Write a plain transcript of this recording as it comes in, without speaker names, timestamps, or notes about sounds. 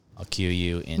I'll cue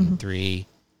you in 3,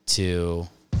 2.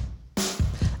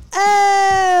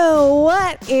 Oh,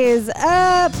 what is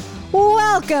up?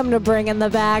 Welcome to Bringing the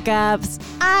Backups.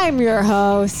 I'm your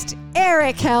host,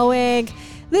 Eric Helwig.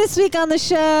 This week on the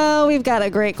show, we've got a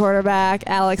great quarterback,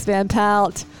 Alex Van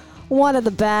Pelt, one of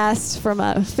the best from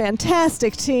a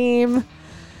fantastic team.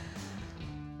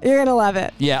 You're going to love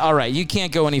it. Yeah, all right. You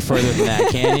can't go any further than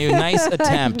that, can you? Nice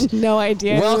attempt. No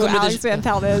idea Welcome who to Alex Van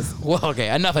Pelt is. Well,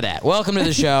 okay, enough of that. Welcome to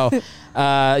the show.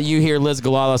 You hear Liz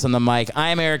Galalos on the mic. I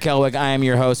am Eric Helwig. I am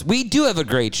your host. We do have a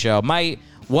great show. My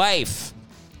wife,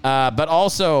 but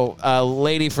also a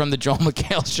lady from the Joel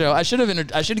McHale show. I should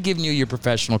have given you your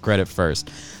professional credit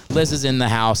first. Liz is in the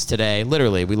house today.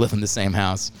 Literally, we live in the same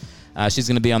house. She's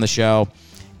going to be on the show.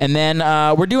 And then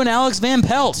we're doing Alex Van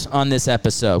Pelt on this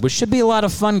episode, which should be a lot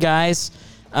of fun, guys.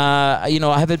 I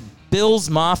have a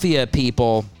Bills Mafia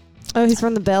people. Oh, he's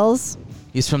from the Bills?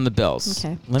 He's from the Bills.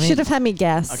 Okay. Should have had me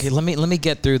guess. Okay, let me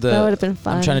get through the. That would have been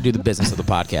fun. I'm trying to do the business of the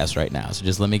podcast right now, so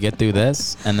just let me get through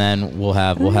this, and then we'll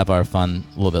have our fun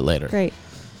a little bit later. Great.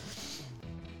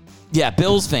 Yeah,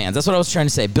 Bills fans. That's what I was trying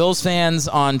to say. Bills fans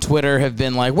on Twitter have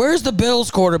been like, "Where's the Bills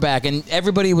quarterback?" And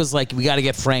everybody was like, "We got to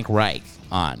get Frank Reich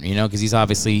on," because he's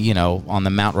obviously on the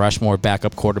Mount Rushmore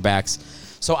backup quarterbacks.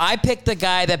 So I picked the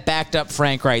guy that backed up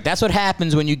Frank Reich. That's what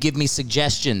happens when you give me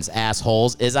suggestions,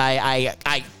 assholes. Is I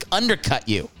undercut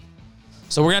you.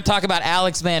 So we're going to talk about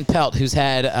Alex Van Pelt, who's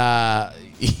had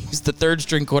he's the third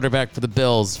string quarterback for the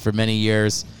Bills for many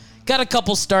years. Got a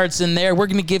couple starts in there. We're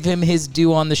going to give him his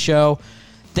due on the show.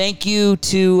 Thank you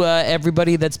to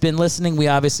everybody that's been listening. We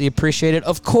obviously appreciate it.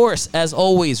 Of course, as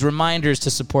always, reminders to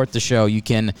support the show. You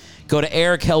can go to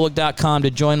erichelwig.com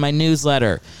to join my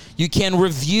newsletter. You can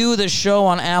review the show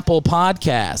on Apple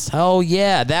Podcasts. Oh,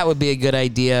 yeah, that would be a good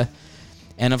idea.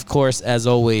 And, of course, as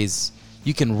always,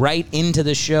 you can write into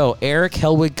the show,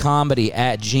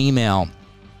 erichelwigcomedy@gmail.com.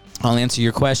 I'll answer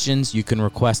your questions. You can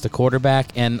request a quarterback.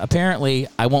 And apparently,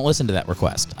 I won't listen to that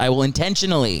request. I will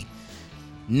intentionally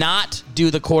not do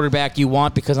the quarterback you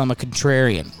want because I'm a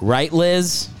contrarian. Right,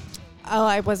 Liz? Oh,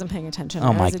 I wasn't paying attention.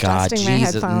 Oh, my God.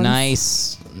 Jesus.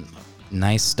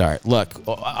 Nice start. Look,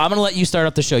 I'm going to let you start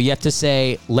off the show. You have to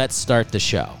say, let's start the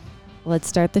show. Let's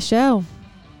start the show.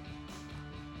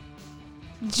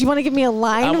 Do you want to give me a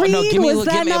line read? No, Was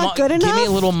that not good enough? Give me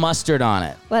a little mustard on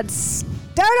it. Let's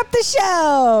start up the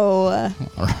show.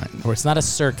 All right. Or it's not a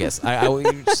circus. I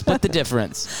split the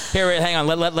difference. Here, hang on.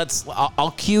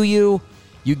 I'll cue you.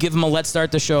 You give them a let's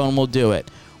start the show, and we'll do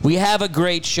it. We have a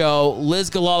great show.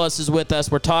 Liz Galalos is with us.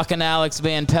 We're talking Alex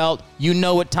Van Pelt. You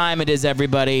know what time it is,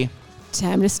 everybody.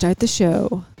 Time to start the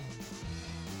show.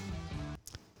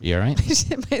 You all right? I just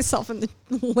hit myself in the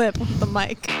lip with the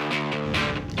mic.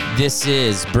 This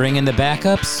is Bringing the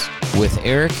Backups with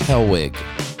Eric Helwig.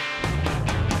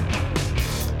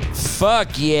 Fuck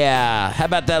yeah. How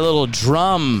about that little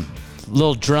drum?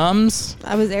 Little drums?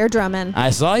 I was air drumming.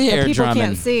 I saw you air drumming. People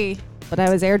can't see, but I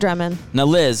was air drumming. Now,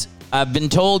 Liz, I've been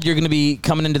told you're going to be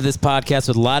coming into this podcast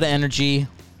with a lot of energy,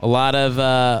 a lot of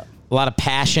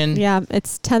passion. Yeah,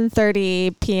 it's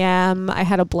 10:30 p.m. I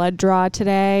had a blood draw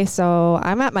today, so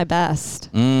I'm at my best.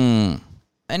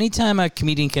 Anytime a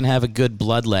comedian can have a good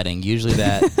bloodletting, usually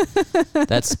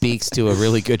that speaks to a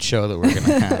really good show that we're going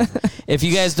to have. If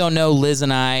you guys don't know, Liz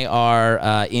and I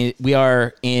are we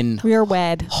are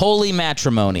wed. Holy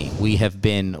matrimony. We have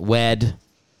been wed,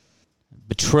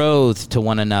 betrothed to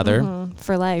one another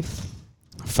for life.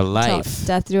 For life. Till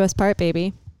death do us part,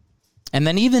 baby. And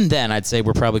then even then, I'd say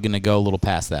we're probably going to go a little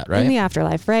past that, right? In the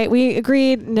afterlife, right? We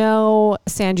agreed no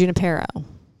San Junipero.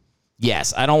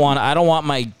 Yes, I don't want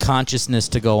my consciousness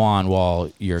to go on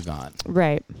while you're gone.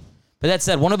 Right. But that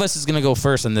said, one of us is going to go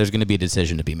first, and there's going to be a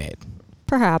decision to be made.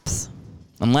 Perhaps.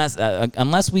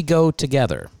 Unless we go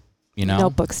together,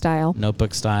 Notebook style,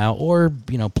 or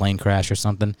plane crash or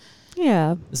something.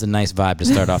 Yeah. This is a nice vibe to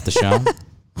start off the show.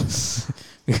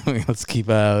 Let's keep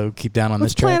down on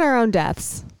this track. Let's plan our own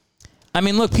deaths. I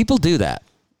mean, look, people do that.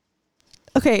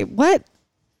 Okay, what?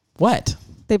 What?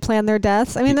 They plan their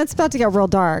deaths? I mean, that's about to get real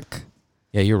dark.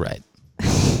 Yeah, you're right.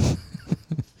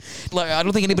 Look, I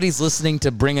don't think anybody's listening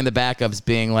to Bringing the Backups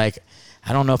being like,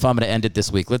 I don't know if I'm going to end it this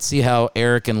week. Let's see how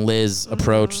Eric and Liz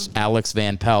approach Alex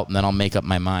Van Pelt, and then I'll make up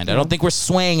my mind. I don't think we're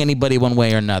swaying anybody one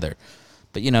way or another.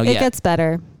 But, it gets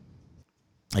better.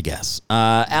 I guess.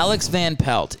 Alex Van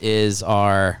Pelt is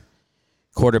our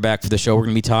quarterback for the show. We're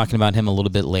going to be talking about him a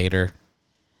little bit later.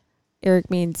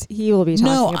 Eric means he will be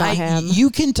talking about him.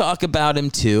 You can talk about him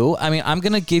too. I mean, I'm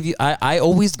going to give you, I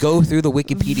always go through the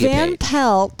Wikipedia page. Van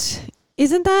Pelt,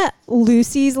 isn't that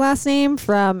Lucy's last name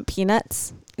from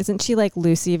Peanuts? Isn't she like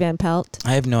Lucy Van Pelt?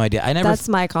 I have no idea. That's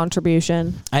my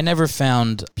contribution. I never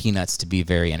found Peanuts to be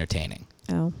very entertaining.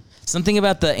 Oh. Something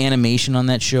about the animation on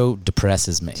that show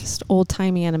depresses me. Just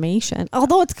old-timey animation.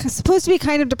 Although it's supposed to be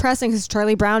kind of depressing because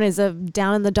Charlie Brown is a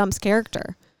down-in-the-dumps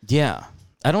character. Yeah.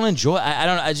 I don't enjoy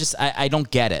I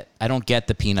don't get it. I don't get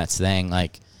the Peanuts thing.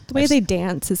 Like the way they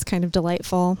dance is kind of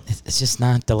delightful. It's just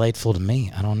not delightful to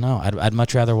me. I don't know. I'd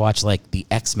much rather watch like the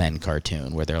X-Men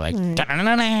cartoon where they're like and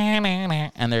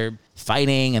they're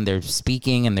fighting and they're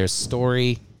speaking and there's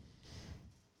story.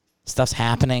 Stuff's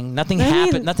happening. Nothing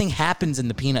happens in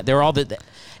the Peanut. They're all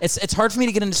it's hard for me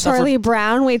to get into Charlie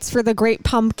Brown waits for the Great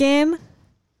Pumpkin.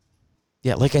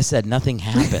 Yeah, like I said, nothing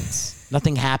happens.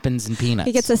 Nothing happens in Peanuts.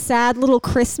 He gets a sad little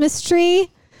Christmas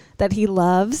tree that he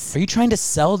loves. Are you trying to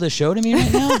sell the show to me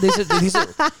right now?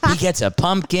 He gets a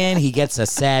pumpkin. He gets a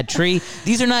sad tree.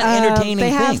 These are not entertaining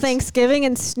things. They have Thanksgiving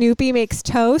and Snoopy makes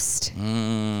toast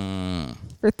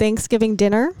for Thanksgiving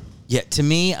dinner. Yeah, to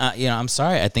me, I'm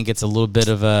sorry. I think it's a little bit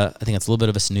of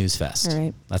a snooze fest. All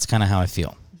right. That's kind of how I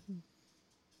feel.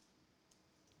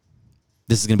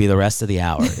 This is going to be the rest of the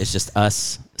hour. It's just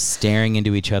us staring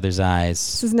into each other's eyes.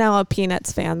 This is now a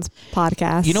Peanuts fans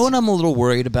podcast. You know what I'm a little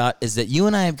worried about is that you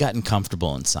and I have gotten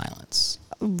comfortable in silence.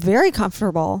 Very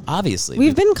comfortable. Obviously.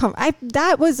 We've been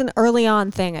that was an early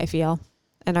on thing, I feel,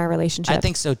 in our relationship. I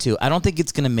think so too. I don't think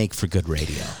it's going to make for good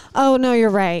radio. Oh, no, you're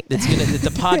right. The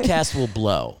podcast will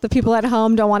blow. The people at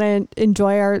home don't want to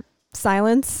enjoy our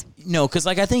silence. No, because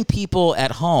I think people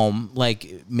at home,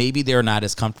 maybe they're not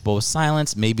as comfortable with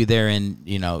silence. Maybe they're in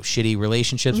shitty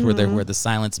relationships where the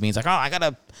silence means I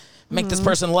gotta make this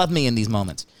person love me in these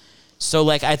moments. So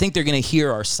I think they're gonna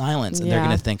hear our silence and they're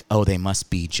gonna think, oh, they must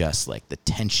be just the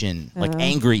tension,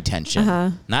 angry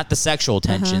tension, not the sexual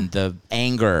tension. The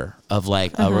anger of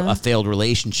a failed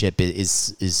relationship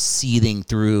is seething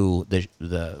through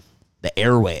the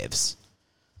airwaves.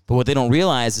 But what they don't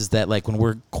realize is that when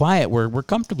we're quiet, we're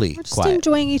comfortably just quiet.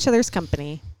 Enjoying each other's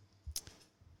company.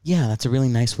 Yeah, that's a really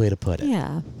nice way to put it.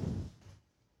 Yeah.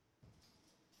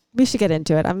 We should get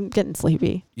into it. I'm getting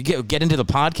sleepy. You get into the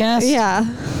podcast? Yeah.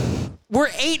 We're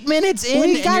 8 minutes in.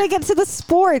 We got to get to the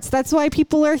sports. That's why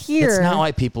people are here. That's not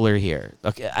why people are here.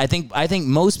 Okay, I think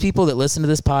most people that listen to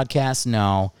this podcast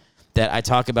know that I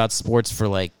talk about sports for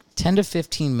 10 to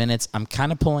 15 minutes. I'm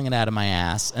kind of pulling it out of my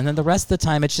ass. And then the rest of the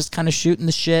time, it's just kind of shooting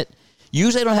the shit.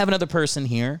 Usually I don't have another person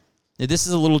here. This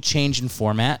is a little change in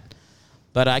format.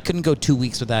 But I couldn't go 2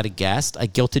 weeks without a guest. I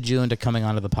guilted you into coming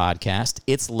onto the podcast.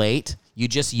 It's late. You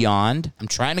just yawned. I'm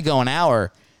trying to go an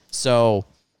hour. So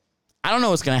I don't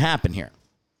know what's going to happen here.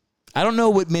 I don't know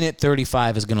what minute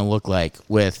 35 is going to look like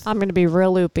with... I'm going to be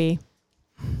real loopy.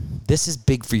 This is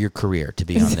big for your career to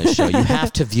be on this show. You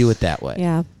have to view it that way.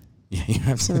 Yeah.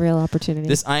 Yeah, it's a real opportunity.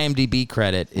 This IMDb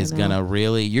credit is going to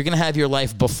really... You're going to have your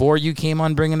life before you came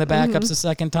on Bringing the Backups a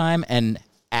second time and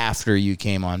after you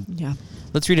came on. Yeah.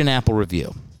 Let's read an Apple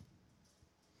review.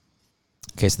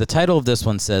 Okay, so the title of this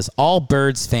one says, all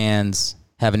Birds fans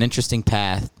have an interesting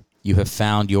path. You have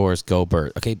found yours. Go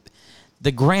Birds. Okay,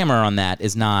 the grammar on that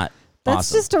is not That's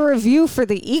awesome. just a review for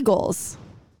the Eagles.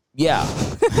 Yeah.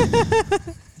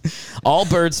 All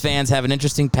Birds fans have an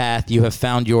interesting path. You have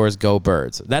found yours. Go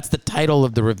Birds. That's the title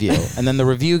of the review. And then the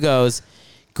review goes,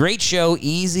 great show,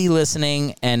 easy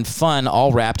listening, and fun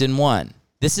all wrapped in one.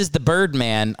 This is the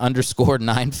Birdman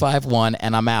 _951,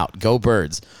 and I'm out. Go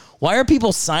Birds. Why are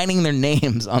people signing their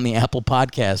names on the Apple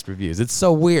Podcast reviews? It's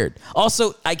so weird.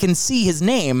 Also, I can see his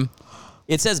name.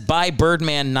 It says by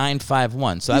Birdman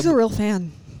 951. So he's a real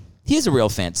fan. He is a real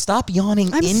fan. Stop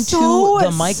yawning into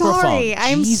the microphone. Sorry.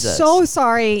 I'm Jesus. so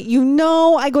sorry.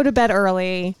 I go to bed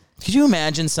early. Could you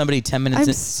imagine somebody 10 minutes in?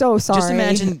 I'm so sorry. Just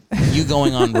imagine you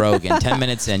going on Rogan 10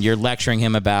 minutes in. You're lecturing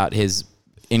him about his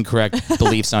incorrect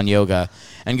beliefs on yoga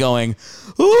and going,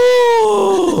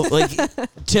 ooh,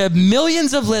 to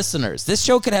millions of listeners. This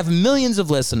show could have millions of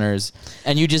listeners,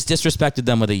 and you just disrespected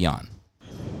them with a yawn.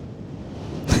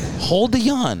 Hold the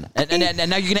yawn. And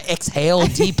now you're going to exhale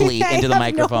deeply into the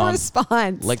microphone. I have no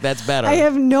response. That's better. I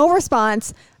have no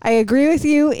response. I agree with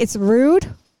you. It's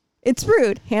rude. It's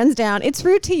rude, hands down. It's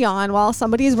rude to yawn while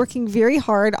somebody is working very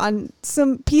hard on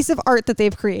some piece of art that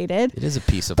they've created. It is a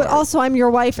piece of art. But also, I'm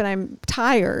your wife and I'm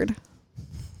tired.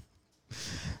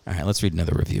 All right, let's read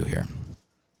another review here.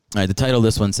 All right, the title of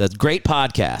this one says, great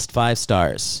podcast, 5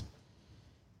 stars.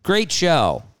 Great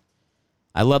show.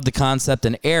 I love the concept,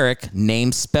 and Eric,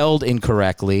 name spelled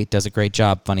incorrectly, does a great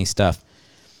job. Funny stuff.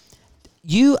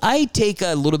 I take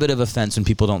a little bit of offense when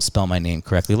people don't spell my name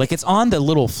correctly. It's on the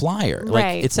little flyer.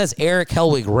 Right. It says Eric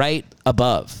Helwig right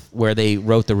above where they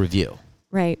wrote the review.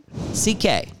 Right.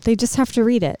 CK. They just have to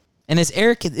read it. And is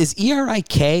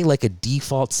E-R-I-K like a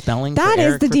default spelling? That for is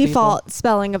Eric the for people? default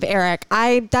spelling of Eric.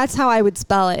 That's how I would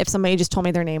spell it if somebody just told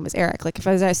me their name was Eric. Like if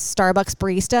I was a Starbucks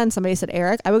barista and somebody said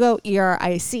Eric, I would go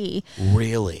E-R-I-C.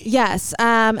 Really? Yes.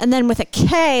 And then with a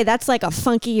K, that's like a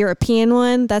funky European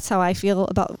one. That's how I feel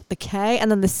about the K.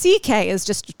 And then the CK is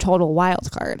just a total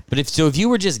wild card. But if you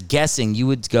were just guessing, you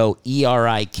would go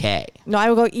E-R-I-K. No,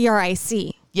 I would go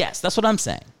E-R-I-C. Yes, that's what I'm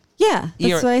saying. Yeah,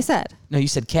 that's what I said. No, you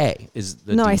said K is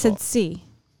the No, default. I said C.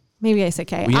 Maybe I said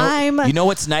K. Well, you know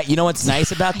what's nice? You know what's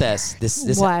nice about this?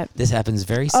 What? This happens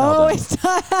very seldom.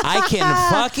 I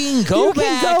can fucking go back. You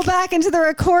can go back into the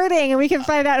recording and we can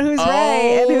find out who's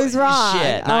right and who's wrong.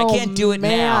 Shit. Now, I can't do it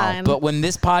now, but when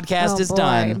this podcast is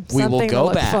done, we will go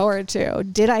look back. Forward to.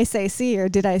 Did I say C or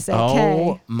did I say K?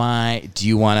 Oh my! Do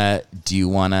you wanna?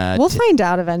 We'll find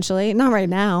out eventually. Not right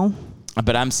now.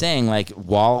 But I'm saying, like,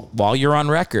 while you're on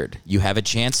record, you have a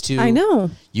chance to. I know.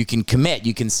 You can commit.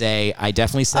 You can say, I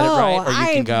definitely said it right. Or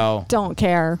you can go. Don't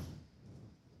care.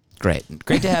 Great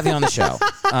to have you on the show.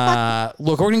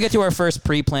 Look, we're going to get to our first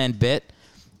pre-planned bit.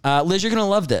 Liz, you're going to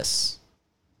love this.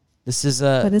 This is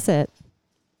What is it?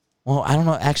 Well, I don't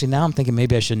know. Actually, now I'm thinking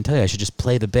maybe I shouldn't tell you. I should just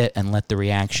play the bit and let the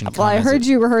reaction come. Well, I heard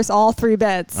you rehearse all 3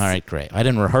 bits. All right, great. I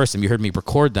didn't rehearse them. You heard me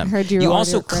record them. I heard you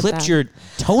also clipped your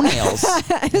toenails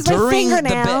it was during my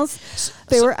fingernails.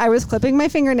 the bit. I was clipping my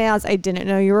fingernails. I didn't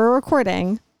know you were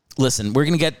recording. Listen, we're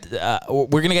gonna get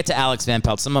to Alex Van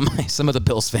Pelt. Some of the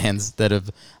Bills fans that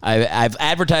I've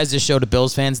advertised this show to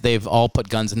Bills fans. They've all put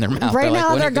guns in their mouth. Right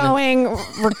now they're going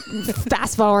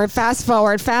fast forward, fast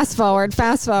forward, fast forward,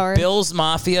 fast forward. Bills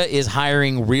Mafia is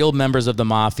hiring real members of the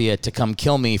Mafia to come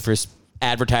kill me for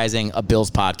advertising a Bills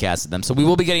podcast to them. So we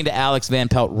will be getting to Alex Van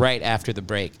Pelt right after the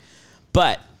break.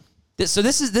 But this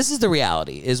is the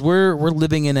reality. Is we're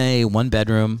living in a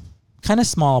 1-bedroom, kind of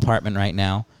small apartment right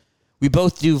now. We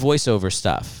both do voiceover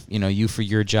stuff. You know, you for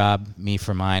your job, me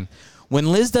for mine.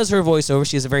 When Liz does her voiceover,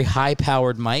 she has a very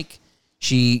high-powered mic.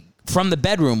 She, from the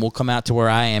bedroom, will come out to where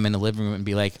I am in the living room and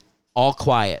be like, all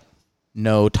quiet.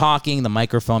 No talking. The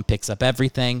microphone picks up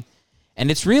everything. And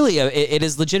it's really, it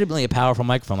is legitimately a powerful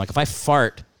microphone. Like, if I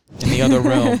fart in the other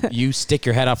room, you stick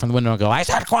your head out from the window and go, I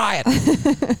said quiet.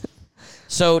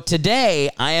 So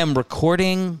today, I am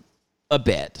recording a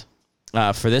bit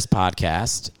for this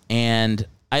podcast, and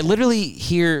I literally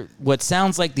hear what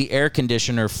sounds like the air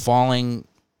conditioner falling.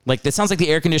 Like, that sounds like the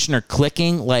air conditioner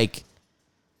clicking, like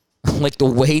the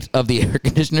weight of the air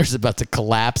conditioner is about to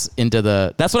collapse into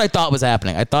the... That's what I thought was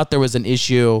happening. I thought there was an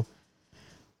issue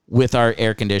with our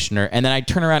air conditioner. And then I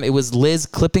turn around. It was Liz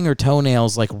clipping her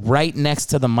toenails, like, right next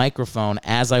to the microphone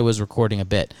as I was recording a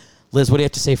bit. Liz, what do you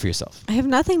have to say for yourself? I have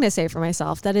nothing to say for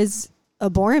myself. That is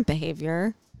abhorrent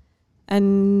behavior.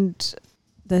 And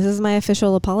this is my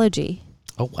official apology.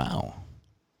 Oh, wow.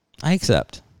 I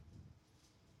accept.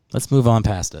 Let's move on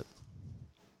past it.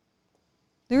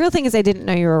 The real thing is I didn't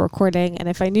know you were recording, and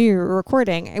if I knew you were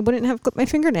recording, I wouldn't have clipped my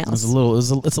fingernails.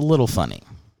 It's a little funny.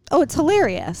 Oh, it's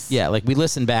hilarious. Yeah, like we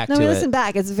listen back to it. No, we listen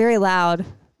back. It's very loud,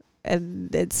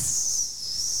 and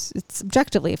it's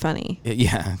objectively funny.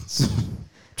 Yeah.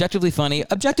 Objectively funny.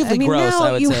 Objectively gross, now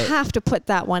I would say. you have to put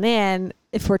that one in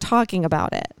if we're talking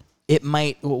about it. It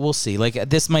might, we'll see. Like,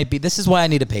 this is why I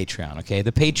need a Patreon, okay?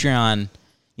 The Patreon,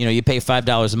 you know, you pay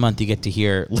 $5 a month, you get to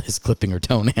hear Liz clipping her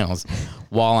toenails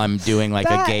while I'm doing, like,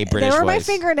 a gay British voice. They were my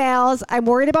fingernails. I'm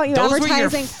worried about you advertising. Those were your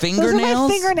fingernails? Those were my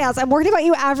fingernails. I'm worried about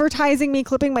you advertising me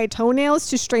clipping my toenails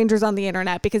to strangers on the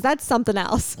internet, because that's something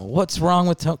else. What's wrong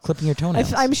with clipping your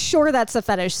toenails? I'm sure that's a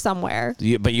fetish somewhere.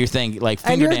 But you're saying, like,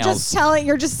 fingernails. And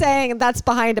you're just saying that's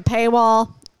behind a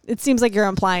paywall. It seems like you're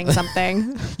implying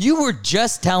something. You were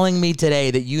just telling me today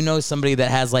that you know somebody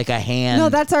that has, like, a hand. No,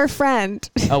 that's our friend.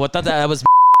 Oh, I thought that was...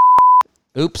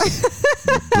 Oops.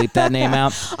 Bleep that name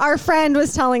out. Our friend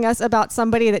was telling us about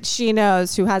somebody that she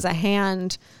knows who has a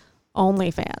hand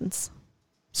OnlyFans.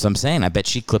 So I'm saying, I bet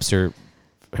she clips her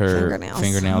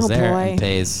fingernails there and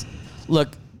pays.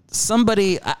 Look,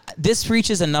 somebody... this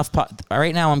reaches enough...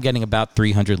 right now, I'm getting about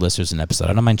 300 listeners an episode.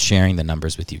 I don't mind sharing the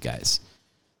numbers with you guys.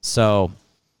 So...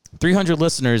 300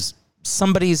 listeners,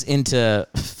 somebody's into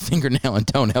fingernail and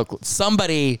toenail.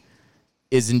 Somebody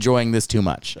is enjoying this too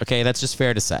much. Okay, that's just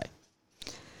fair to say.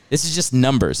 This is just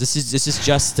numbers. This is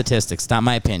just statistics, not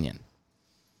my opinion.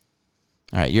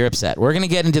 All right, you're upset. We're going to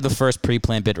get into the first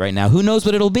pre-planned bit right now. Who knows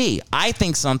what it'll be? I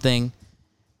think something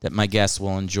that my guests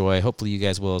will enjoy. Hopefully you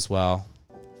guys will as well.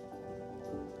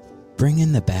 Bring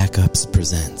in the Backups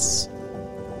presents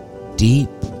Deep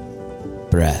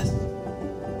Breath.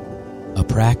 A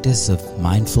practice of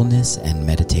mindfulness and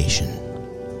meditation.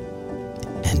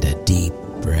 And a deep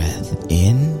breath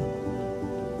in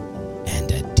and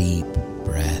a deep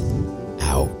breath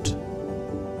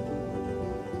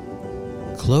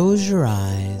Close your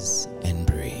eyes and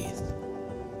breathe.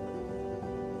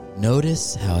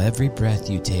 Notice how every breath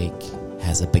you take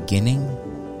has a beginning,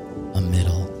 a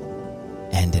middle,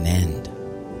 and an end.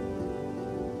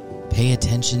 Pay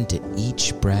attention to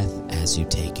each breath as you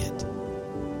take it.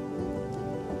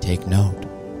 Take note.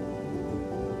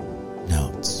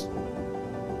 Notes.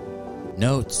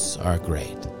 Notes are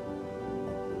great.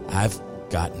 I've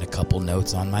gotten a couple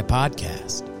notes on my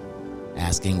podcast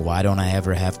asking why don't I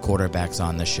ever have quarterbacks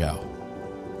on the show.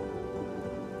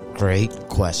 Great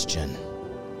question.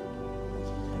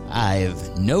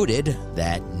 I've noted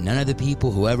that none of the people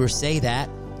who ever say that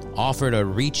offer to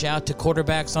reach out to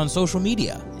quarterbacks on social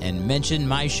media and mention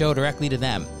my show directly to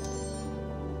them.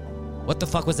 What the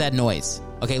fuck was that noise?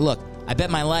 Okay, look, I bet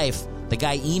my life the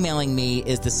guy emailing me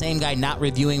is the same guy not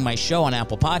reviewing my show on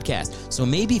Apple Podcasts. So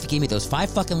maybe if you gave me those 5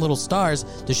 fucking little stars,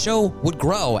 the show would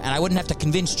grow and I wouldn't have to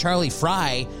convince Charlie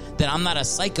Fry that I'm not a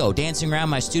psycho dancing around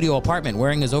my studio apartment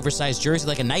wearing his oversized jersey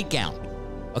like a nightgown.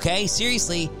 Okay?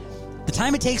 Seriously, the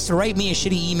time it takes to write me a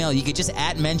shitty email, you could just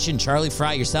 @mention Charlie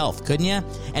Fry yourself, couldn't you?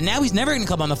 And now he's never going to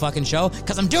come on the fucking show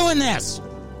because I'm doing this.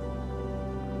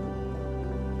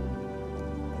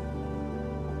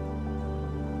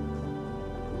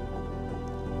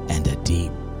 And a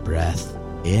deep breath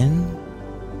in,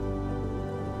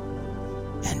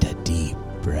 and a deep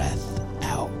breath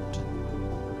out.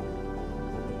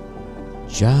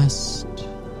 Just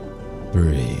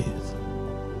breathe.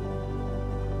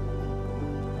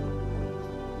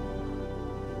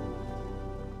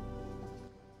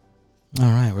 All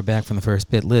right, we're back from the first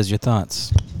bit. Liz, your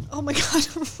thoughts? Oh my God.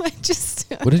 I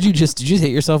just. What did you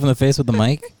hit yourself in the face with the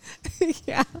mic?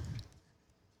 Yeah.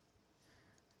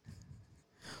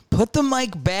 Put the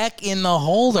mic back in the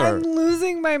holder. I'm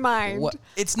losing my mind. What?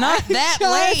 It's not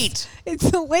late.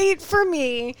 It's late for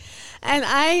me. And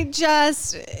I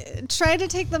just tried to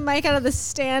take the mic out of the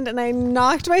stand and I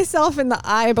knocked myself in the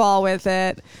eyeball with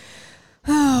it.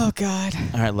 Oh, God.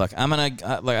 All right, look, I'm going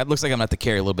to, it looks like I'm going to have to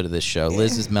carry a little bit of this show.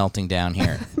 Liz is melting down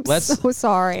here. So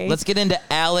sorry. Let's get into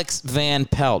Alex Van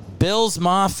Pelt. Bills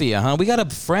Mafia, huh? We got a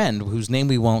friend whose name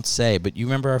we won't say, but you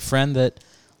remember our friend that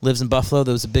lives in Buffalo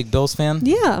that was a big Bills fan?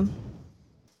 Yeah.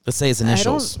 Let's say his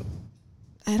initials.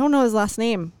 I don't know his last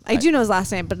name. I do know his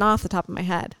last name, but not off the top of my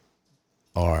head.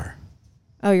 R.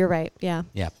 Oh, you're right. Yeah.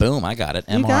 Yeah, boom, I got it.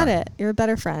 MR. You got it. You're a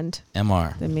better friend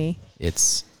MR. than me.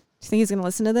 It's... Do you think he's going to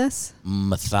listen to this?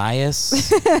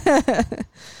 Matthias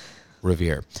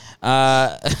Revere.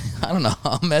 I don't know.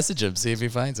 I'll message him, see if he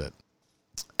finds it.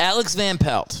 Alex Van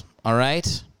Pelt, all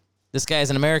right? This guy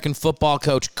is an American football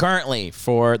coach currently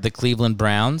for the Cleveland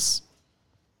Browns.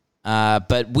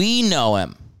 But we know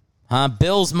him.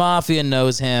 Bills Mafia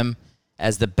knows him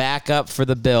as the backup for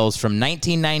the Bills from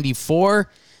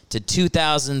 1994 to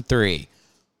 2003.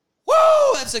 Woo!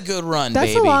 That's a good run,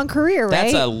 baby. That's a long career, right?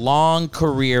 That's a long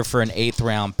career for an 8th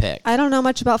round pick. I don't know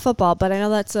much about football, but I know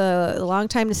that's a long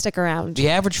time to stick around. The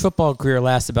average football career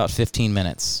lasts about 15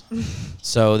 minutes.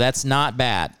 So that's not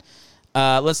bad.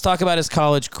 Let's talk about his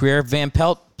college career. Van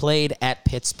Pelt played at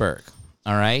Pittsburgh.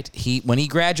 All right. When he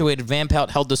graduated, Van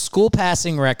Pelt held the school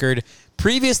passing record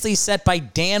previously set by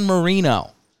Dan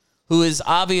Marino, who is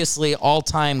obviously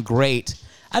all-time great.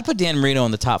 I'd put Dan Marino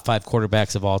in the top 5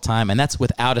 quarterbacks of all time, and that's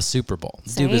without a Super Bowl.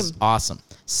 Same. Dude is awesome.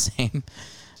 Same.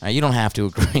 You don't have to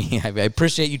agree. I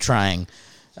appreciate you trying.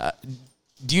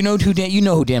 Do you know who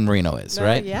Dan Marino is,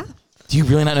 right? Yeah. Do you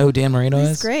really not know who Dan Marino is?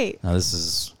 He's great. No, this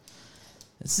is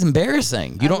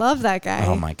embarrassing. I love that guy.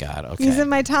 Oh my God. Okay. He's in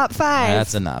my top 5.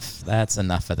 That's enough. That's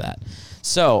enough of that.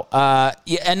 So,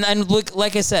 and look,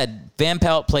 like I said, Van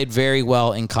Pelt played very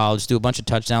well in college, threw a bunch of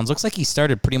touchdowns. Looks like he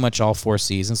started pretty much all 4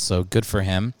 seasons, so good for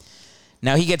him.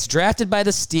 Now, he gets drafted by the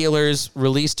Steelers,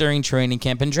 released during training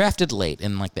camp, and drafted late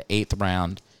in like the 8th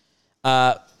round.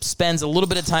 Spends a little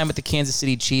bit of time with the Kansas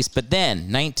City Chiefs, but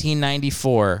then,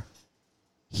 1994,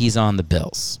 he's on the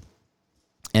Bills.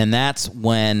 And that's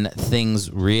when things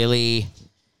really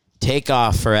take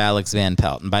off for Alex Van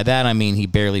Pelt. And by that, I mean he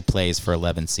barely plays for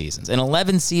 11 seasons. In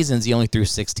 11 seasons, he only threw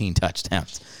 16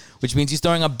 touchdowns, which means he's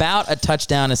throwing about a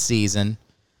touchdown a season.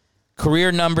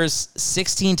 Career numbers,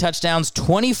 16 touchdowns,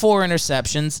 24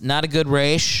 interceptions. Not a good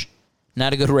ratio.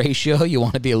 Not a good ratio. You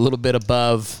want to be a little bit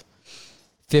above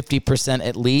 50%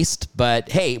 at least. But,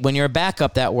 hey, when you're a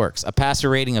backup, that works. A passer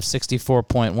rating of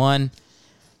 64.1.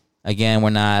 Again,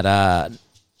 we're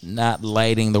not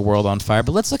lighting the world on fire.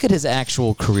 But let's look at his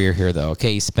actual career here, though.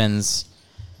 Okay, he's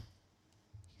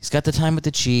got the time with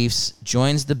the Chiefs,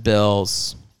 joins the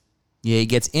Bills. Yeah, he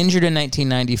gets injured in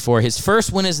 1994. His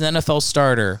first win as an NFL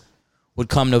starter would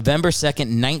come November 2nd,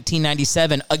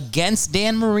 1997, against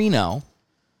Dan Marino.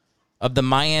 of the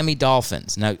Miami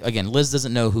Dolphins. Now, again, Liz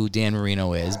doesn't know who Dan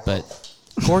Marino is, but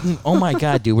Gordon, oh my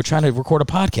God, dude, we're trying to record a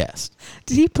podcast.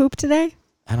 Did he poop today?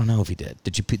 I don't know if he did.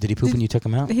 Did he poop when you took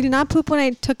him out? He did not poop when I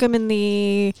took him in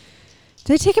the...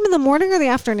 Did I take him in the morning or the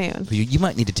afternoon? You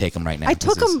might need to take him right now. I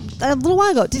took him a little while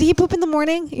ago. Did he poop in the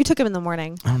morning? You took him in the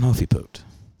morning. I don't know if he pooped.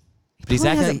 But He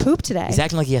hasn't pooped today. He's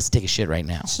acting like he has to take a shit right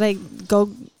now. Should I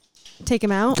go take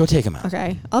him out? Go take him out.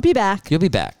 Okay. I'll be back. You'll be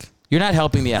back. You're not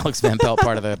helping the Alex Van Pelt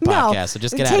part of the podcast, so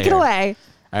just get out of here. Take it away.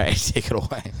 All right, take it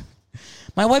away.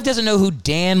 My wife doesn't know who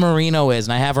Dan Marino is,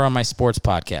 and I have her on my sports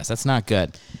podcast. That's not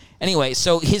good. Anyway,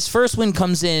 so his first win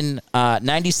comes in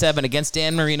 97 against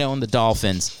Dan Marino and the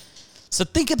Dolphins. So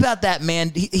think about that,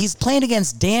 man. He's playing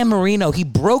against Dan Marino. He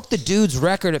broke the dude's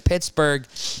record at Pittsburgh,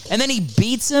 and then he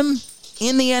beats him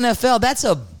in the NFL. That's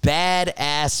a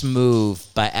badass move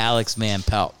by Alex Van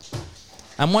Pelt.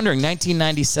 I'm wondering,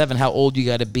 1997, how old you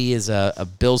got to be as a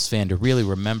Bills fan to really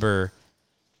remember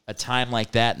a time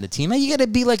like that in the team. You got to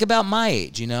be like about my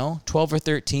age, 12 or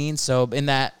 13. So in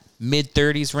that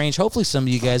mid-30s range, hopefully some of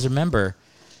you guys remember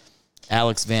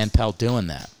Alex Van Pelt doing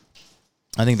that.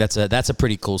 I think that's a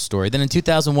pretty cool story. Then in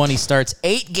 2001, he starts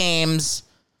 8 games,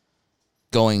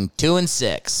 going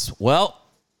 2-6. Well,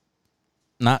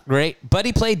 not great, but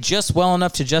he played just well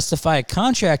enough to justify a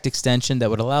contract extension that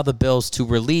would allow the Bills to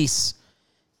release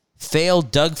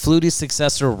failed Doug Flutie's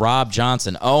successor, Rob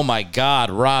Johnson. Oh, my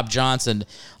God, Rob Johnson.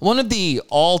 One of the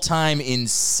all-time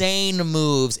insane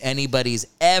moves anybody's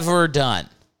ever done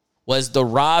was the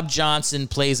Rob Johnson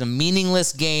plays a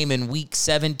meaningless game in Week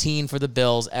 17 for the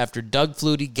Bills after Doug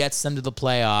Flutie gets them to the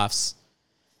playoffs.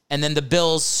 And then the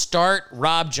Bills start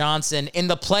Rob Johnson in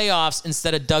the playoffs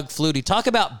instead of Doug Flutie. Talk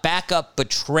about backup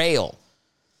betrayal.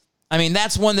 I mean,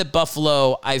 that's one that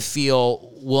Buffalo, I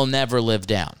feel, will never live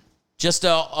down. Just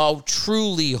a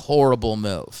truly horrible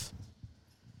move.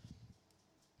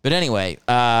 But anyway,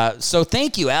 so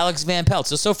thank you, Alex Van Pelt.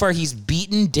 So far he's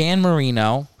beaten Dan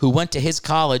Marino, who went to his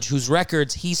college, whose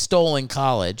records he stole in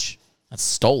college. Not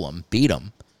stole him, beat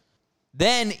him.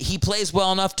 Then he plays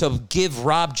well enough to give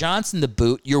Rob Johnson the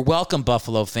boot. You're welcome,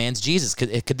 Buffalo fans. Jesus,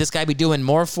 could this guy be doing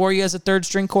more for you as a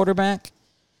third-string quarterback?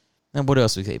 And what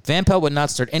else we say? Van Pelt would not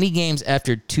start any games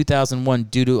after 2001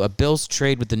 due to a Bills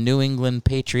trade with the New England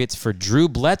Patriots for Drew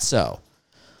Bledsoe,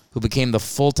 who became the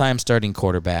full-time starting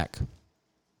quarterback.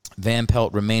 Van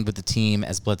Pelt remained with the team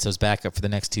as Bledsoe's backup for the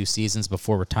next 2 seasons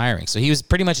before retiring. So he was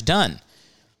pretty much done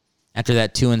after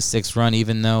that 2-6 run,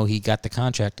 even though he got the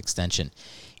contract extension.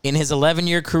 In his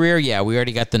 11-year career, we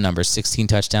already got the numbers, 16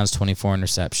 touchdowns, 24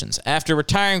 interceptions. After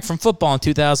retiring from football in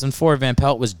 2004, Van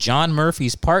Pelt was John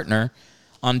Murphy's partner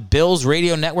on Bills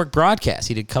radio network broadcast.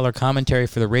 He did color commentary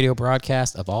for the radio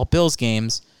broadcast of all Bills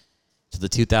games to the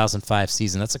 2005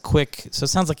 season. That's a quick, so it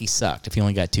sounds like he sucked if he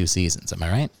only got 2 seasons. Am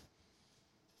I right?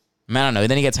 I don't know.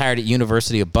 Then he gets hired at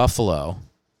University of Buffalo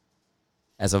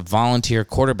as a volunteer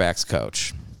quarterbacks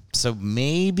coach. So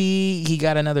maybe he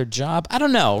got another job. I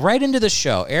don't know. Right into the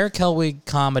show. Eric Helwig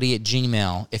Comedy at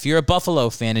Gmail. If you're a Buffalo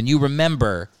fan and you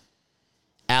remember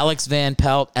Alex Van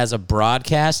Pelt as a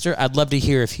broadcaster, I'd love to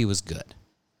hear if he was good.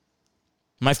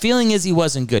 My feeling is he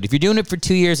wasn't good. If you're doing it for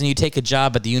 2 years and you take a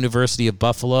job at the University of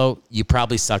Buffalo, you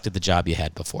probably sucked at the job you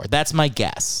had before. That's my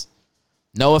guess.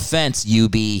 No offense,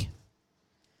 UB.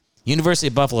 University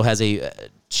of Buffalo has a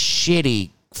shitty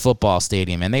football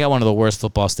stadium, and they got one of the worst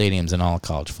football stadiums in all of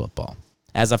college football.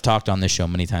 As I've talked on this show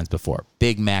many times before,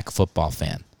 Big Mac football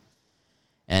fan.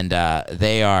 And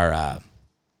they're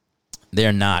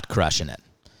not crushing it.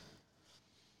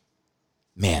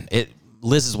 Man,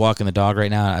 Liz is walking the dog right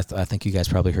now. I think you guys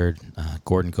probably heard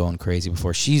Gordon going crazy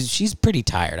before. She's pretty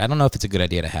tired. I don't know if it's a good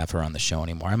idea to have her on the show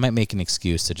anymore. I might make an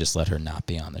excuse to just let her not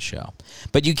be on the show.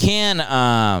 But you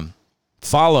can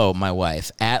follow my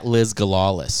wife at Liz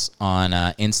Galawlis on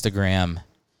Instagram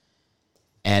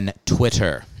and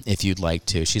Twitter if you'd like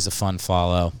to. She's a fun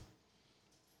follow.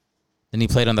 Then he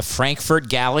played on the Frankfurt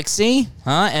Galaxy,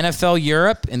 NFL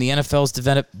Europe, in the NFL's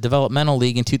developmental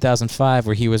league in 2005,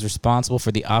 where he was responsible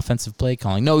for the offensive play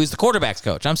calling. No, he's the quarterback's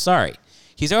coach. I'm sorry.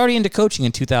 He's already into coaching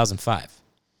in 2005.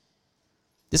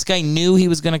 This guy knew he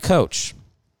was going to coach.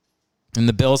 And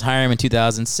the Bills hire him in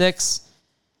 2006.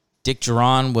 Dick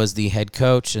Duran was the head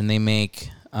coach, and they make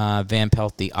Van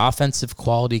Pelt the offensive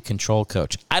quality control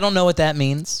coach. I don't know what that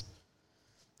means.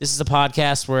 This is a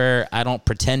podcast where I don't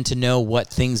pretend to know what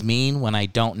things mean when I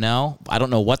don't know. I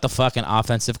don't know what the fucking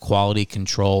offensive quality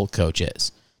control coach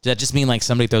is. Does that just mean like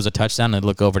somebody throws a touchdown and they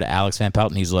look over to Alex Van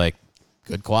Pelt and he's like,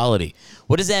 good quality?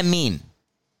 What does that mean?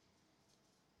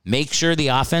 Make sure the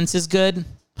offense is good?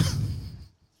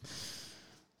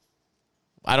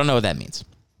 I don't know what that means.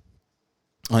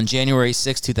 On January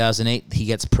 6, 2008, he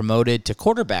gets promoted to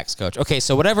quarterbacks coach. Okay,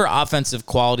 so whatever offensive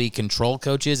quality control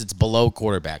coach is, it's below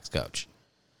quarterbacks coach.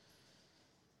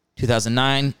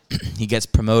 2009, he gets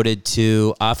promoted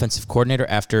to offensive coordinator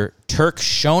after Turk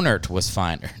Schonert was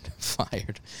fired.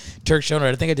 Turk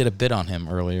Schonert, I think I did a bit on him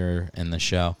earlier in the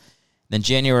show. Then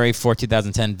January 4,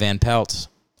 2010, Van Pelt,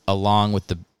 along with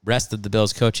the rest of the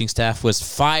Bills coaching staff, was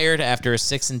fired after a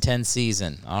 6-10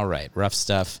 season. All right, rough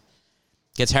stuff.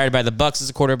 Gets hired by the Bucs as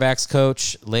a quarterbacks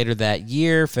coach later that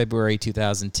year, February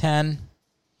 2010.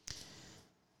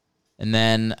 And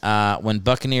then when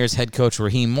Buccaneers head coach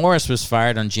Raheem Morris was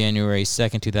fired on January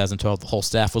 2nd, 2012, the whole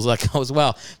staff was let go as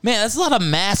well. Man, that's a lot of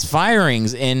mass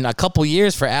firings in a couple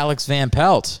years for Alex Van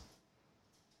Pelt.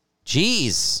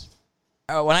 Jeez.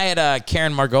 When I had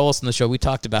Karen Margolis on the show, we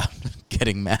talked about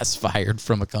getting mass fired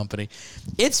from a company.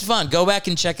 It's fun. Go back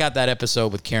and check out that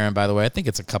episode with Karen, by the way. I think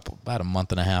it's about a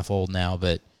month and a half old now,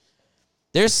 but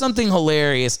there's something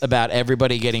hilarious about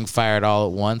everybody getting fired all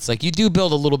at once. Like, you do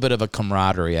build a little bit of a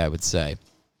camaraderie, I would say.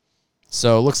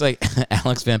 So it looks like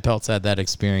Alex Van Pelt's had that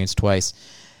experience twice.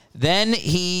 Then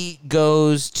he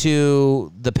goes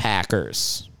to the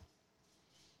Packers.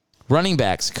 Running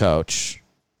backs coach.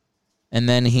 And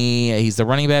then he's the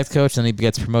running backs coach. Then he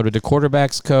gets promoted to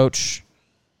quarterbacks coach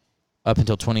up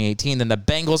until 2018. Then the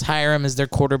Bengals hire him as their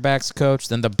quarterbacks coach.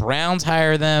 Then the Browns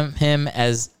hire him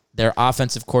as their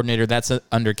offensive coordinator. That's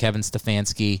under Kevin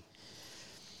Stefanski.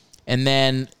 And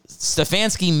then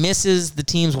Stefanski misses the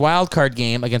team's wild card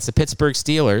game against the Pittsburgh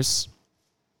Steelers.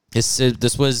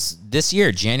 This was this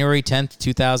year, January 10th,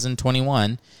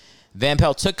 2021. Van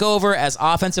Pelt took over as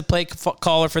offensive play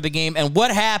caller for the game. And what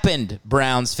happened,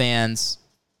 Browns fans?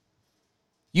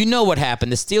 You know what happened.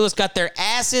 The Steelers got their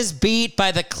asses beat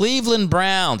by the Cleveland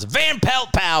Browns. Van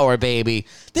Pelt power, baby.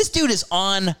 This dude is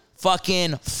on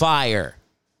fucking fire.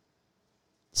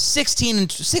 16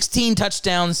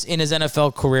 touchdowns in his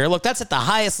NFL career. Look, that's at the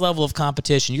highest level of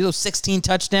competition. You go 16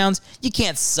 touchdowns, you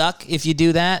can't suck if you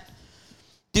do that.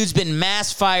 Dude's been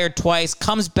mass fired twice,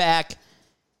 comes back,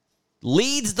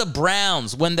 leads the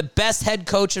Browns when the best head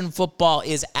coach in football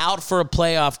is out for a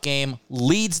playoff game,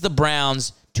 leads the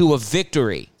Browns to a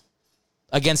victory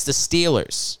against the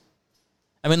Steelers.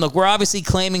 I mean, look, we're obviously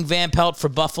claiming Van Pelt for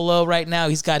Buffalo right now.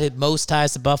 He's got his most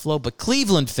ties to Buffalo, but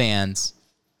Cleveland fans,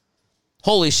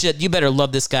 holy shit, you better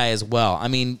love this guy as well. I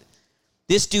mean,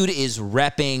 this dude is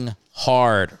repping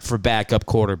hard for backup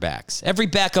quarterbacks. Every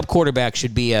backup quarterback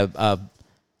should be a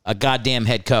goddamn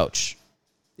head coach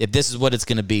if this is what it's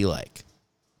going to be like.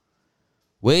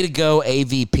 Way to go,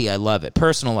 AVP. I love it.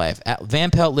 Personal life. Van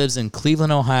Pelt lives in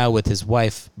Cleveland, Ohio with his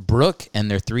wife, Brooke,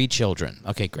 and their 3 children.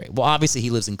 Okay, great. Well, obviously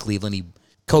he lives in Cleveland. He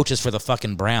coaches for the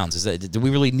fucking Browns. Do we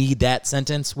really need that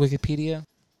sentence, Wikipedia?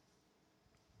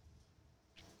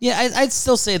 Yeah, I'd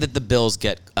still say that the Bills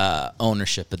get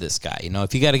ownership of this guy. You know,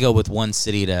 if you got to go with one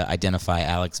city to identify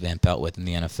Alex Van Pelt with in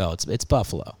the NFL, it's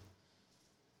Buffalo.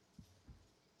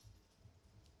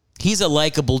 He's a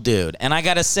likable dude. And I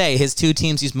got to say, his 2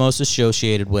 teams he's most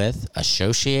associated with,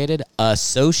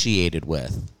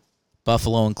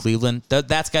 Buffalo and Cleveland,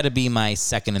 that's got to be my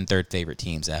second and third favorite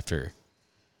teams after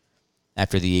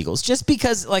the Eagles. Just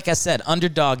because, like I said,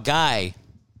 underdog guy,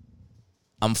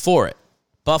 I'm for it.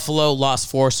 Buffalo lost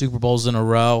 4 Super Bowls in a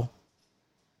row.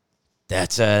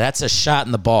 That's a shot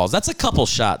in the balls. That's a couple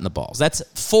shot in the balls. That's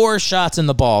 4 shots in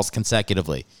the balls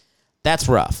consecutively. That's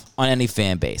rough on any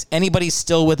fan base. Anybody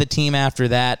still with a team after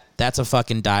that, that's a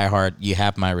fucking diehard. You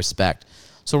have my respect.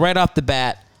 So right off the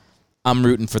bat, I'm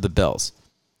rooting for the Bills.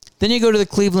 Then you go to the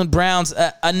Cleveland Browns,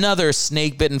 another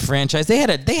snake-bitten franchise. They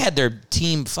had their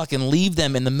team fucking leave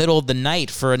them in the middle of the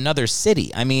night for another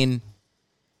city. I mean,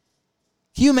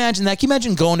 can you imagine that? Can you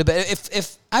imagine going to bed?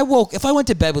 If I went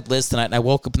to bed with Liz tonight and I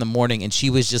woke up in the morning and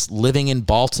she was just living in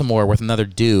Baltimore with another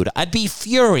dude, I'd be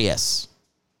furious.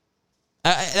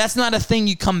 That's not a thing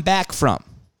you come back from.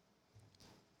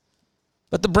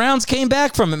 But the Browns came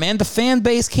back from it, man. The fan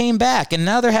base came back, and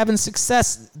now they're having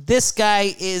success. This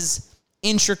guy is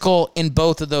integral in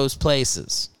both of those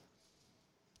places.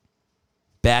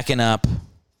 Backing up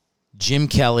Jim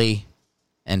Kelly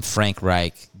and Frank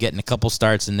Reich, getting a couple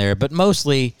starts in there, but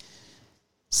mostly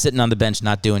sitting on the bench,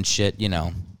 not doing shit, you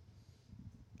know,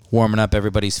 warming up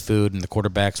everybody's food in the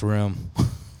quarterback's room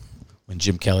when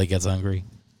Jim Kelly gets hungry.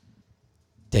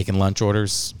 Taking lunch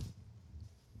orders.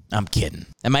 I'm kidding.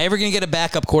 Am I ever going to get a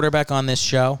backup quarterback on this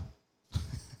show?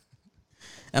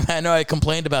 I know I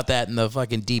complained about that in the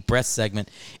fucking deep breath segment.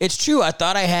 It's true. I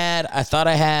thought I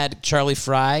had Charlie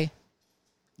Fry.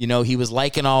 You know, he was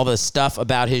liking all the stuff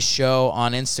about his show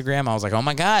on Instagram. I was like, oh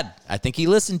my God, I think he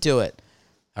listened to it.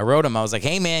 I wrote him. I was like,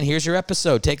 hey man, here's your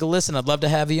episode. Take a listen. I'd love to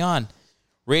have you on.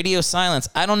 Radio silence.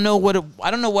 I don't know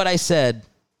what I said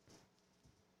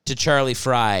to Charlie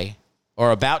Fry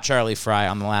or about Charlie Fry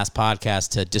on the last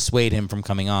podcast to dissuade him from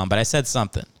coming on, but I said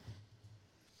something.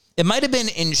 It might have been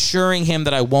ensuring him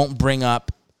that I won't bring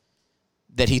up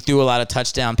that he threw a lot of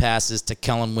touchdown passes to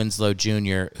Kellen Winslow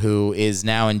Jr., who is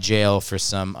now in jail for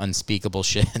some unspeakable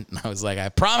shit. And I was like, I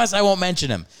promise I won't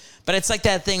mention him. But it's like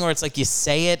that thing where it's like you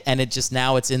say it, and it just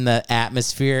now it's in the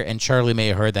atmosphere, and Charlie may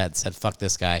have heard that and said, fuck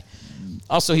this guy.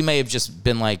 Also, he may have just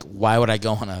been like, why would I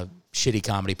go on a shitty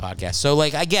comedy podcast? So,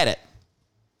 like, I get it.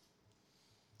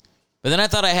 But then I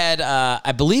thought I had,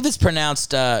 I believe it's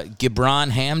pronounced Gibran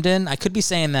Hamdan. I could be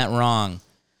saying that wrong.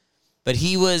 But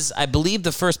he was, I believe,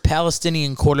 the first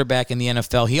Palestinian quarterback in the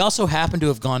NFL. He also happened to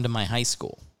have gone to my high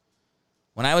school.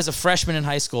 When I was a freshman in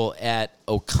high school at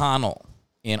O'Connell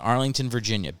in Arlington,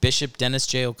 Virginia, Bishop Dennis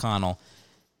J. O'Connell,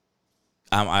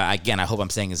 I hope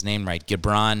I'm saying his name right,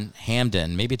 Gibran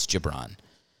Hamdan. Maybe it's Gibran.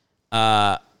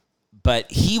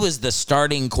 But he was the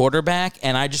starting quarterback,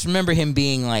 and I just remember him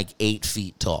being like 8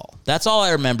 feet tall. That's all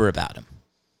I remember about him,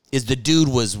 is the dude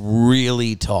was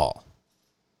really tall.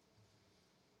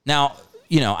 Now,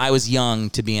 you know, I was young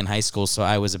to be in high school, so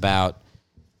I was about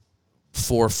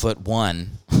 4'1".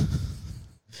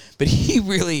 But he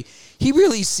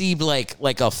really seemed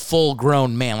like a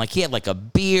full-grown man. Like, he had like a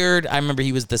beard. I remember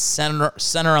he was the center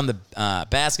on the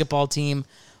basketball team,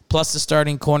 plus the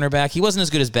starting cornerback. He wasn't as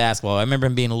good as basketball. I remember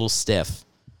him being a little stiff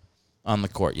on the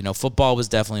court. You know, football was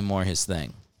definitely more his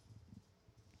thing.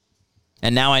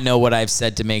 And now I know what I've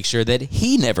said to make sure that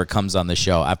he never comes on the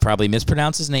show. I've probably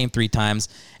mispronounced his name 3 times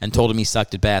and told him he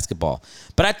sucked at basketball.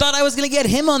 But I thought I was going to get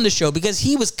him on the show because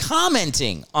he was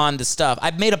commenting on the stuff.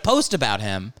 I've made a post about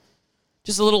him.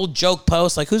 Just a little joke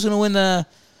post, like, who's going to win the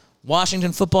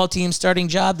Washington football team starting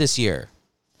job this year?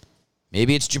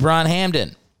 Maybe it's Gibran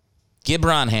Hamdan.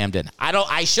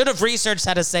 I should have researched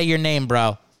how to say your name,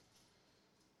 bro.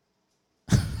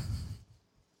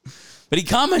 But he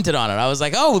commented on it. I was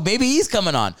like, oh, maybe he's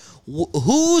coming on.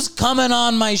 Who's coming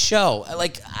on my show?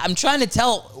 Like, I'm trying to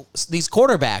tell these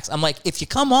quarterbacks, I'm like, if you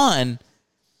come on,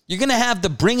 you're going to have the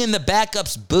bring in the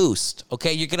backups boost,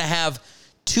 okay? You're going to have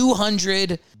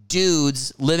 200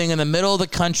 dudes living in the middle of the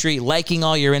country liking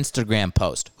all your Instagram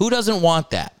posts. Who doesn't want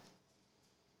that?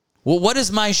 Well, what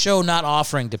is my show not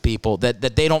offering to people that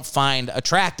they don't find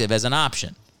attractive as an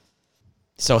option?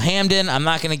 So Hamdan, I'm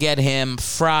not going to get him.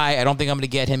 Fry, I don't think I'm going to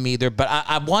get him either. But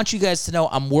I want you guys to know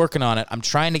I'm working on it. I'm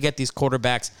trying to get these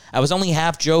quarterbacks. I was only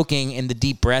half joking in the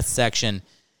deep breath section.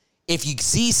 If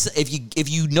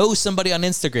you know somebody on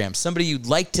Instagram, somebody you'd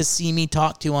like to see me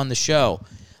talk to on the show,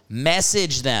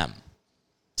 message them.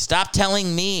 Stop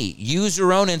telling me. Use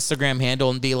your own Instagram handle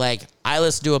and be like, I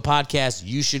listen to a podcast.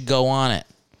 You should go on it.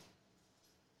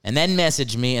 And then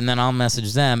message me, and then I'll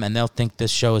message them, and they'll think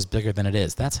this show is bigger than it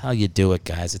is. That's how you do it,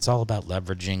 guys. It's all about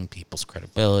leveraging people's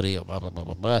credibility, blah, blah, blah,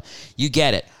 blah, blah. You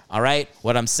get it, all right?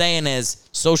 What I'm saying is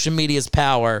social media's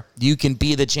power. You can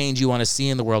be the change you want to see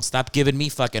in the world. Stop giving me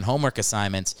fucking homework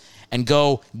assignments and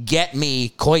go get me,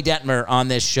 Coy Detmer, on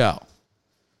this show.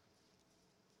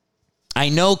 I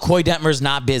know Coy Detmer's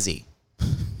not busy.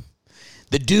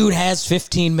 The dude has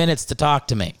 15 minutes to talk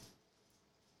to me.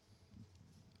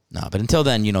 No, but until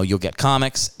then, you know, you'll get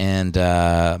comics and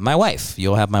my wife.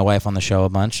 You'll have my wife on the show a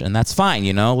bunch, and that's fine,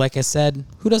 you know. Like I said,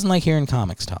 who doesn't like hearing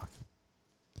comics talk?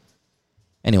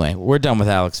 Anyway, we're done with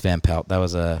Alex Van Pelt. That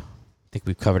was I think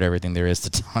we've covered everything there is to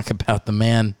talk about the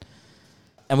man.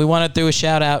 And we want to do a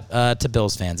shout-out to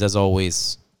Bills fans, as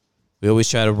always. We always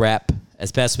try to rep,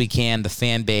 as best we can, the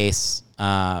fan base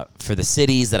for the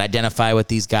cities that identify with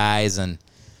these guys. And,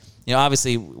 you know,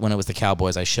 obviously, when it was the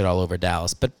Cowboys, I shit all over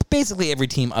Dallas. But basically every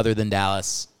team other than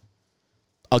Dallas,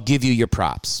 I'll give you your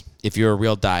props if you're a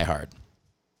real diehard.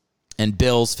 And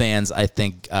Bills fans, I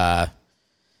think,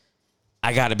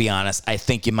 I got to be honest, I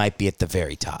think you might be at the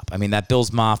very top. I mean, that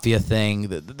Bills Mafia thing,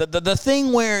 the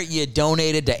thing where you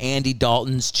donated to Andy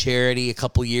Dalton's charity a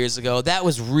couple years ago, that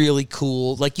was really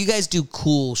cool. Like, you guys do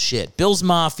cool shit. Bills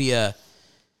Mafia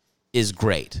is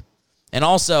great. And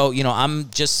also, you know, I'm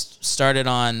just started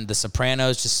on The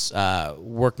Sopranos, just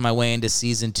worked my way into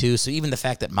season 2. So even the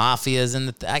fact that Mafia is in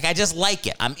the... I just like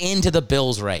it. I'm into the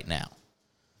Bills right now.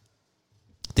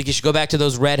 I think you should go back to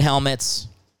those red helmets.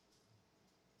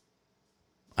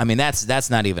 I mean, that's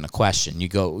not even a question.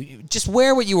 Just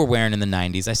wear what you were wearing in the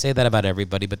 90s. I say that about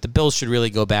everybody, but the Bills should really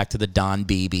go back to the Don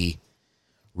Beebe,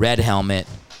 red helmet,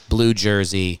 blue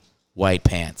jersey, white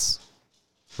pants.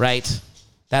 Right?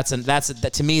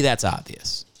 To me, that's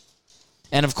obvious.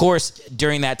 And, of course,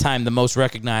 during that time, the most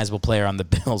recognizable player on the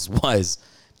Bills was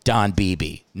Don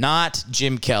Beebe. Not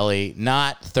Jim Kelly,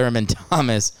 not Thurman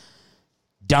Thomas.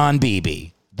 Don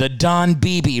Beebe. The Don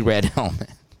Beebe red helmet.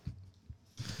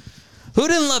 Who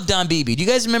didn't love Don Beebe? Do you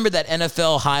guys remember that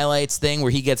NFL highlights thing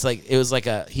where he gets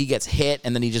he gets hit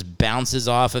and then he just bounces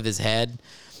off of his head?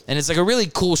 And it's like a really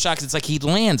cool shot 'cause it's like he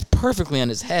lands perfectly on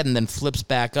his head and then flips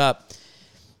back up.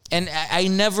 And I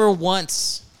never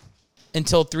once,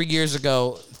 until 3 years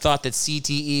ago, thought that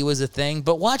CTE was a thing.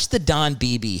 But watch the Don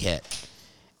Beebe hit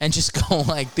and just go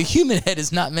like, the human head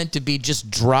is not meant to be just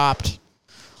dropped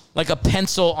like a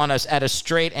pencil at a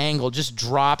straight angle, just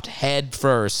dropped head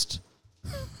first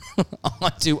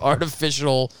onto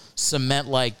artificial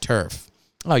cement-like turf.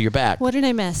 Oh, you're back. What did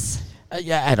I miss?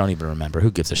 Yeah, I don't even remember.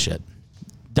 Who gives a shit?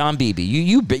 Don Beebe.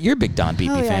 You're a big Don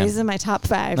Beebe fan. Oh, yeah, he's in my top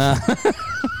 5.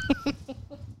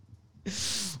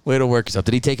 Way to work yourself.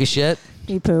 Did he take a shit?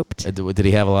 He pooped. Did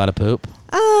he have a lot of poop?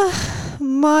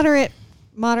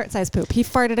 Moderate sized poop. He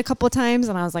farted a couple of times,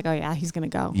 and I was like, oh, yeah, he's going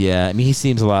to go. Yeah, I mean, he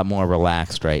seems a lot more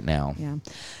relaxed right now. Yeah.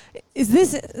 Is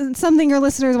this something your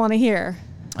listeners want to hear?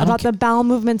 About the bowel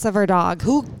movements of our dog?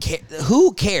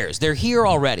 Who cares? They're here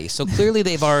already. So clearly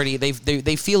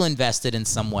they feel invested in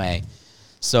some way.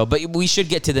 So, but we should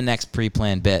get to the next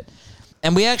pre-planned bit.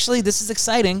 And this is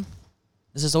exciting.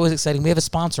 This is always exciting. We have a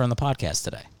sponsor on the podcast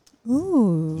today.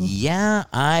 Ooh. Yeah,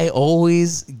 I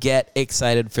always get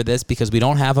excited for this because we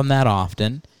don't have them that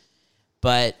often.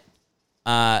 But,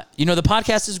 the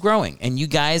podcast is growing. And you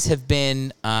guys have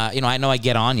been, I know I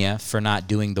get on you for not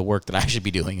doing the work that I should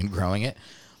be doing and growing it.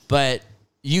 But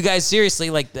you guys, seriously,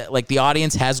 the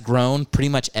audience has grown pretty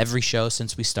much every show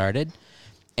since we started.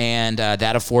 And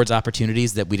that affords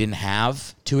opportunities that we didn't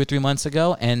have 2 or 3 months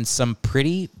ago. And some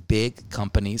pretty big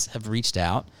companies have reached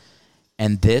out.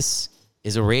 And this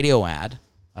is a radio ad,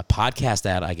 a podcast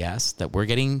ad, I guess, that we're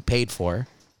getting paid for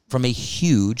from a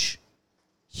huge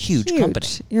company.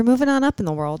 You're moving on up in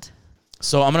the world.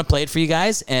 So I'm going to play it for you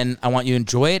guys, and I want you to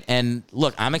enjoy it. And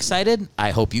look, I'm excited.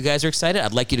 I hope you guys are excited.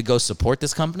 I'd like you to go support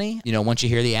this company, once you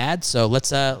hear the ad. So let's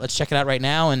check it out right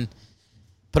now and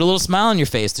put a little smile on your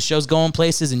face. The show's going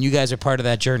places, and you guys are part of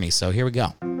that journey. So here we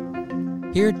go.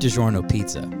 Here at DiGiorno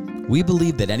Pizza, we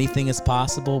believe that anything is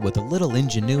possible with a little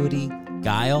ingenuity,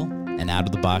 guile, and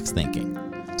out-of-the-box thinking.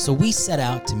 So we set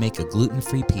out to make a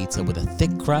gluten-free pizza with a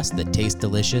thick crust that tastes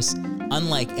delicious,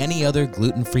 unlike any other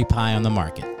gluten-free pie on the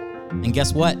market. And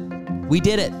guess what? We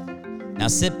did it. Now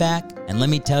sit back and let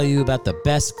me tell you about the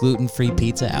best gluten-free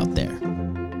pizza out there.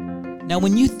 Now,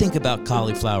 when you think about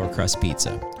cauliflower crust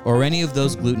pizza or any of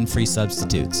those gluten-free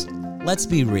substitutes, let's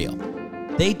be real.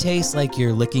 They taste like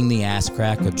you're licking the ass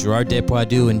crack of Gerard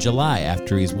Depardieu in July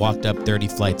after he's walked up 30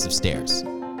 flights of stairs.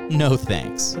 No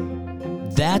thanks.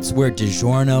 That's where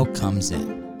DiGiorno comes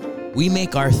in. We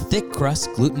make our thick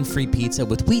crust gluten-free pizza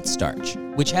with wheat starch,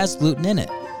 which has gluten in it,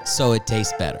 so it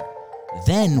tastes better.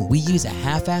 Then we use a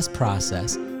half-assed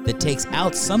process that takes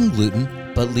out some gluten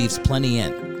but leaves plenty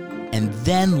in, and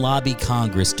then lobby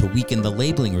Congress to weaken the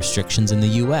labeling restrictions in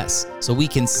the US so we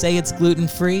can say it's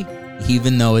gluten-free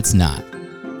even though it's not.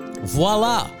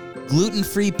 Voila!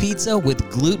 Gluten-free pizza with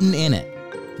gluten in it.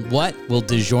 What will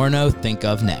DiGiorno think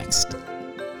of next?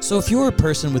 So if you're a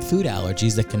person with food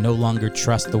allergies that can no longer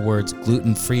trust the words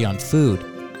gluten-free on food,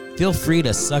 feel free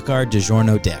to suck our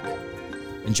DiGiorno dick.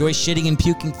 Enjoy shitting and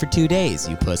puking for 2 days,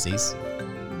 you pussies.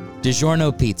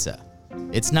 DiGiorno Pizza.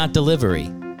 It's not delivery,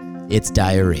 it's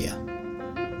diarrhea.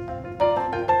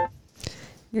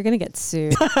 You're going to get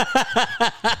sued.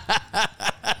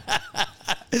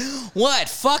 What?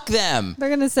 Fuck them. They're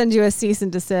going to send you a cease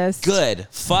and desist. Good.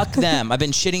 Fuck them. I've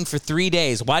been shitting for 3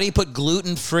 days. Why do you put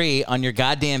gluten-free on your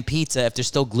goddamn pizza if there's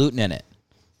still gluten in it?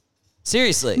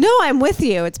 Seriously. No, I'm with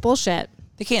you. It's bullshit.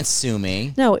 They can't sue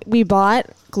me. No, we bought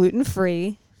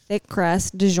gluten-free, thick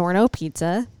crust DiGiorno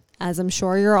pizza. As I'm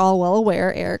sure you're all well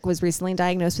aware, Eric was recently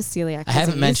diagnosed with celiac disease. I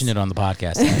haven't mentioned it on the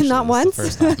podcast, actually. Not once? The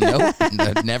first time.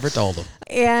 Nope. Never told him.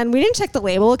 And we didn't check the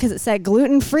label because it said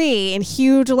gluten-free in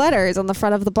huge letters on the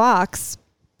front of the box.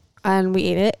 And we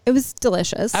ate it. It was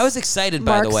delicious. I was excited,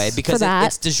 by the way, because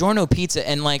it's DiGiorno pizza,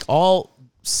 and like all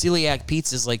celiac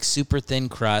pizza is like super thin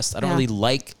crust. I don't really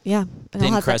like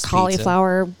thin crust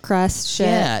cauliflower crust shit.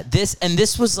 Yeah,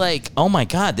 this was like, oh my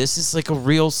God, this is like a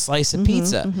real slice of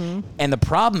pizza. Mm-hmm. And the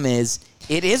problem is,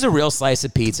 it is a real slice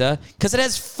of pizza because it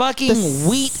has fucking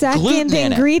wheat gluten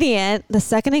in it. The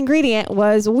second ingredient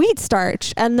was wheat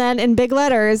starch. And then in big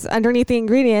letters underneath the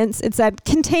ingredients, it said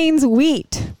contains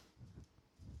wheat.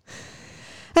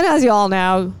 And as you all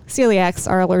know, celiacs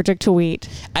are allergic to wheat.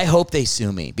 I hope they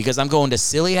sue me because I'm going to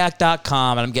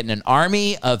celiac.com and I'm getting an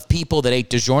army of people that ate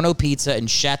DiGiorno pizza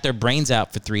and shat their brains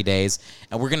out for 3 days.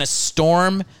 And we're going to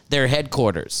storm their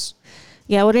headquarters.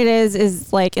 Yeah, what it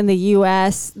is like in the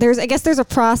U.S., I guess there's a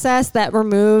process that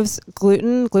removes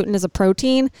gluten. Gluten is a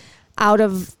protein out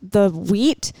of the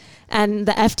wheat. And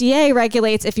the FDA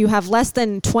regulates if you have less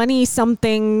than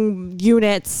 20-something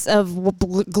units of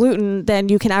gluten, then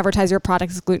you can advertise your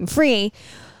product as gluten-free,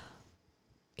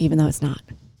 even though it's not.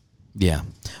 Yeah.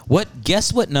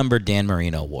 Guess what number Dan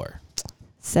Marino wore?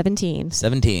 17.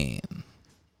 17.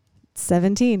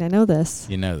 17. I know this.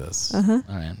 You know this. Uh-huh.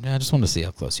 All right. Yeah, I just wanted to see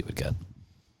how close you would get.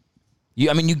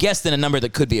 You guessed in a number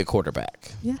that could be a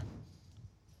quarterback. Yeah.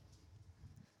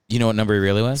 You know what number he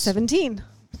really was? 17.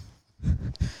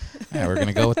 Yeah, we're going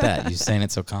to go with that. You're saying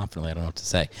it so confidently, I don't know what to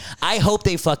say. I hope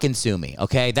they fucking sue me,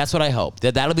 okay? That's what I hope.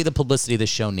 That'll be the publicity this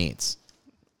show needs.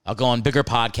 I'll go on bigger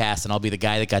podcasts, and I'll be the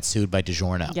guy that got sued by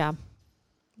DiGiorno. Yeah.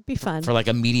 Be fun. For like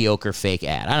a mediocre fake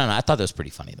ad. I don't know. I thought that was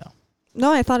pretty funny, though.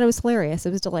 No, I thought it was hilarious. It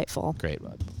was delightful. Great.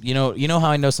 You know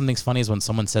how I know something's funny is when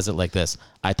someone says it like this.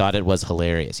 I thought it was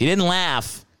hilarious. You didn't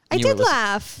laugh. I did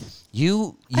laugh.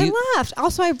 I laughed.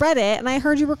 Also, I read it, and I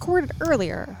heard you record it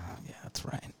earlier. Yeah, that's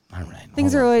right. All right.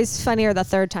 Things are always funnier the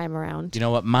third time around. You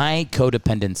know what? My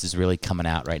codependence is really coming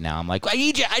out right now. I'm like, I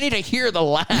need to hear the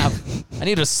laugh. I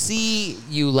need to see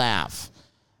you laugh.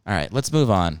 All right, let's move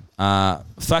on.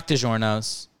 Fuck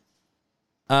DiGiorno's.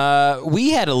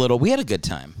 We had a good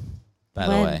time, by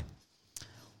the way.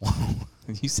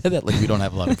 You said that like we don't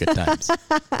have a lot of good times.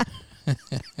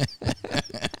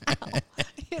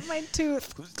 Hit my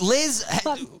tooth. Liz,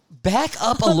 back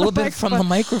up a little bit from the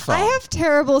microphone. I have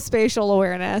terrible spatial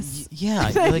awareness.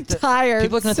 Yeah. I'm tired.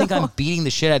 People are going to think I'm beating the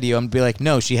shit out of you. I'm going to be like,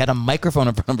 no, she had a microphone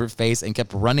in front of her face and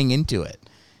kept running into it.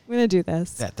 I'm going to do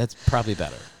this. That's probably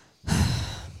better.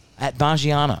 At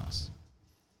Maggiano's.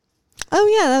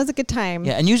 Oh, yeah, that was a good time.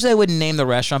 Yeah, and usually I wouldn't name the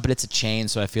restaurant, but it's a chain,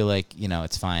 so I feel like,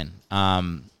 it's fine.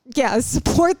 Yeah,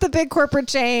 support the big corporate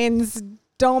chains.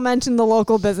 Don't mention the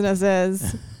local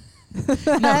businesses.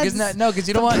 Because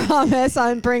you don't want. Promise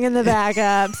on bringing the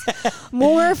backups.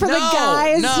 More for the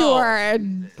guys who are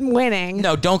winning.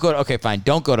 No, don't go. Okay, fine.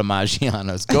 Don't go to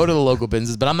Maggiano's. Go to the local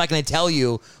businesses. But I'm not going to tell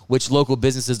you which local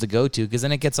businesses to go to because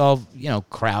then it gets all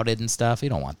crowded and stuff. You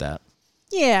don't want that.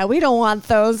 Yeah, we don't want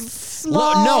those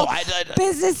small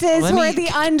businesses who are the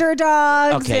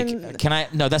underdogs. Okay, can I?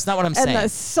 No, that's not what I'm saying. And the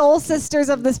soul sisters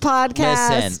of this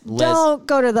podcast. Listen, don't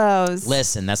go to those.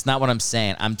 Listen, that's not what I'm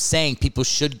saying. I'm saying people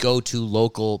should go to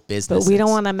local businesses. But we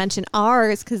don't want to mention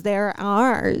ours because they're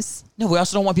ours. No, we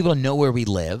also don't want people to know where we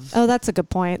live. Oh, that's a good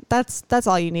point. That's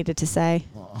all you needed to say.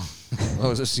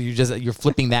 Oh, so you're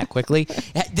flipping that quickly?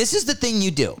 This is the thing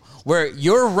you do where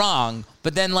you're wrong,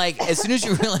 but then as soon as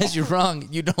you realize you're wrong,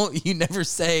 you never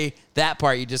say that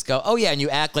part. You just go, oh yeah, and you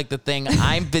act like the thing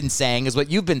I've been saying is what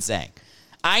you've been saying.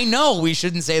 I know we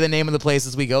shouldn't say the name of the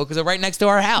places we go because they're right next to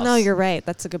our house. No, you're right.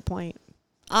 That's a good point.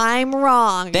 I'm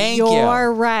wrong. Thank you.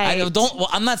 You're right.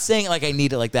 I'm not saying it like I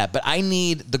need it like that, but I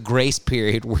need the grace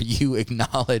period where you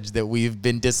acknowledge that we've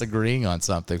been disagreeing on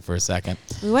something for a second.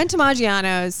 We went to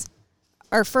Maggiano's.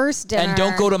 Our first dinner. And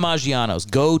don't go to Maggiano's.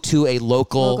 Go to a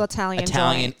local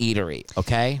Italian eatery,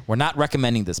 okay? We're not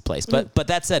recommending this place, but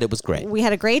that said, it was great. We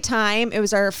had a great time. It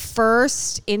was our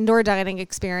first indoor dining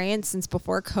experience since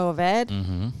before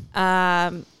COVID.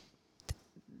 Mm-hmm.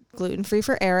 Gluten-free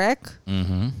for Eric.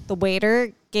 Mm-hmm. The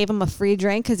waiter gave him a free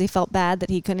drink because he felt bad that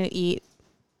he couldn't eat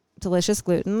delicious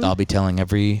gluten. I'll be telling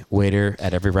every waiter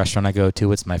at every restaurant I go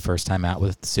to it's my first time out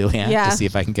with Celiac to see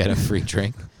if I can get a free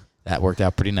drink. That worked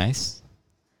out pretty nice.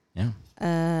 Yeah.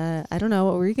 I don't know.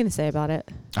 What were you going to say about it?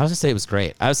 I was going to say it was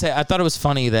great. I thought it was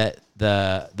funny that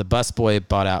the busboy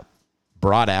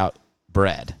brought out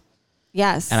bread.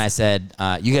 Yes. And I said,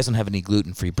 you guys don't have any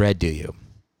gluten-free bread, do you?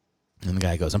 And the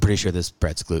guy goes, I'm pretty sure this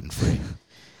bread's gluten-free.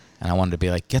 And I wanted to be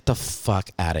like, get the fuck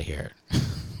out of here.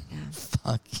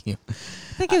 Fuck you. I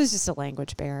think it was just a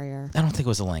language barrier. I don't think it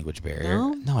was a language barrier.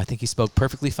 No? I think he spoke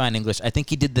perfectly fine English. I think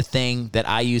he did the thing that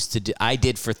I used to do. I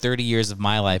did for 30 years of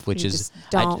my life, which is just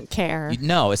don't care.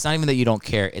 No, it's not even that you don't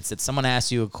care. It's that someone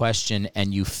asks you a question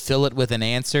and you fill it with an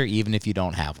answer, even if you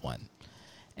don't have one.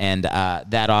 And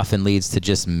that often leads to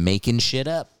just making shit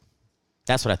up.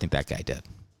 That's what I think that guy did.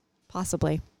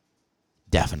 Possibly.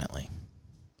 Definitely.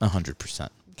 100%.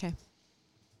 Okay.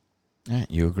 All right,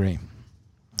 you agree.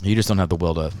 You just don't have the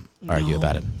will to argue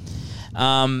about it.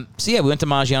 So, yeah, we went to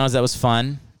Maggiano's. That was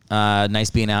fun. Nice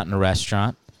being out in a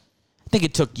restaurant. I think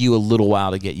it took you a little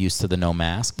while to get used to the no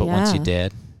mask, but once you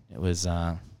did, it was...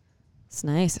 it's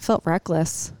nice. It felt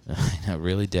reckless. It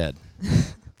really did.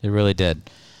 It really did.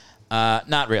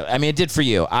 Not really. I mean, it did for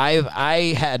you.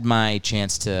 I had my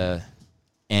chance to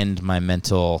end my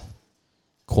mental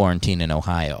quarantine in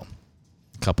Ohio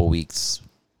a couple weeks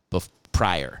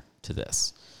prior to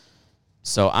this.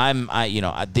 So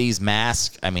these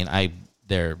masks, I mean,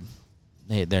 they're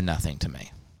nothing to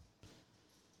me.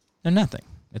 They're nothing.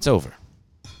 It's over.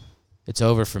 It's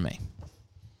over for me.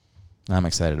 I'm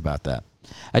excited about that.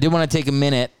 I did want to take a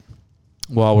minute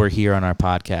while we're here on our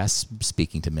podcast,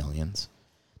 speaking to millions,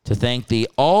 to thank the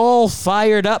All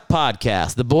Fired Up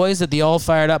podcast, the boys at the All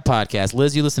Fired Up podcast.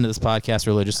 Liz, you listen to this podcast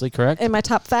religiously, correct? In my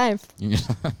top 5.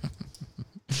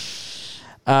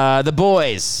 The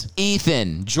boys,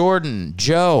 Ethan, Jordan,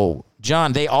 Joe,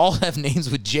 John, they all have names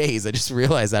with J's. I just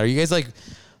realized that. Are you guys like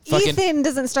fucking... Ethan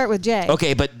doesn't start with J.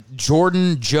 Okay, but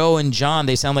Jordan, Joe, and John,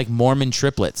 they sound like Mormon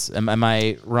triplets. Am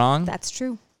I wrong? That's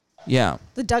true. Yeah.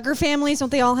 The Duggar families,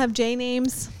 don't they all have J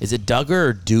names? Is it Duggar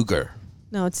or Dugar?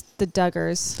 No, it's the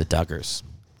Duggars. The Duggars.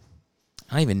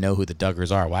 I don't even know who the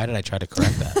Duggars are. Why did I try to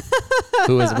correct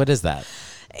that? What is that?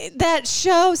 That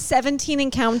show, 17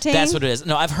 and Counting. That's what it is.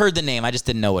 No, I've heard the name. I just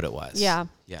didn't know what it was. Yeah.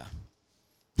 Yeah.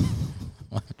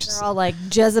 They're all like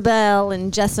Jezebel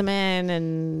and Jessamine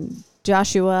and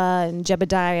Joshua and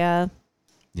Jebediah.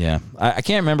 Yeah. I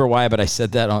can't remember why, but I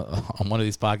said that on one of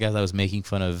these podcasts. I was making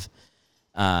fun of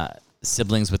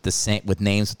siblings with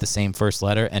names with the same first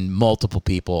letter, and multiple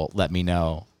people let me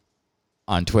know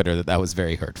on Twitter that was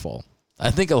very hurtful. I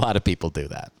think a lot of people do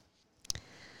that.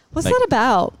 What's that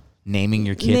about? Naming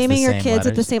your kids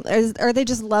at the same. Are they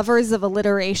just lovers of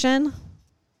alliteration?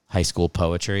 High school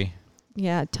poetry.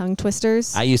 Yeah, tongue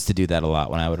twisters. I used to do that a lot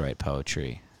when I would write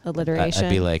poetry. Alliteration. I'd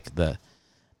be like, the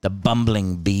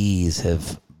bumbling bees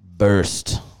have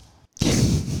burst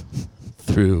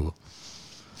through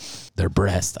their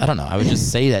breast. I don't know. I would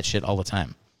just say that shit all the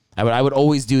time. I would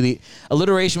always do the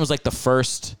alliteration was like the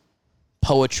first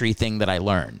poetry thing that I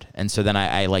learned, and so then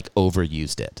I like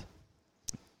overused it.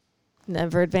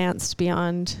 Never advanced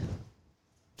beyond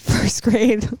first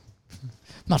grade.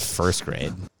 Not first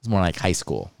grade. It's more like high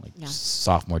school, like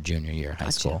sophomore, junior year, high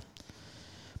school.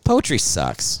 Poetry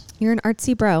sucks. You're an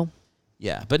artsy bro.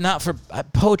 Yeah, but not for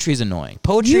poetry's annoying.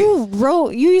 Poetry. You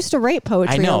used to write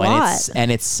poetry. I know, a lot.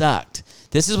 and it sucked.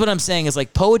 This is what I'm saying is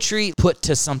like poetry put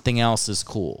to something else is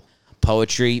cool.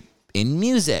 Poetry in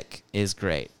music is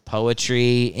great.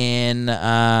 Poetry in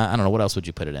I don't know, what else would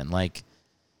you put it in? Like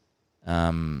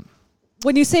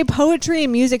when you say poetry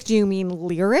and music, do you mean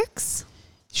lyrics?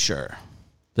 Sure.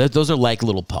 Those are like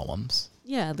little poems.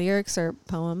 Yeah, lyrics are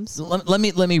poems. Let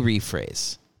me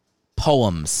rephrase.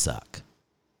 Poems suck.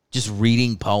 Just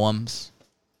reading poems.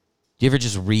 Do you ever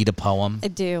just read a poem? I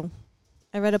do.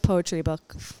 I read a poetry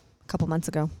book a couple months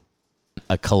ago.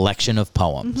 A collection of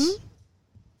poems. Mm-hmm.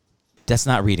 That's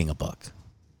not reading a book.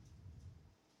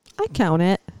 I count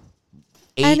it.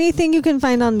 Anything you can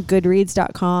find on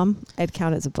Goodreads.com, I'd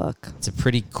count as a book. It's a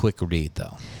pretty quick read,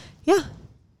 though. Yeah.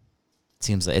 It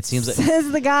seems like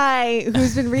says the guy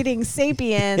who's been reading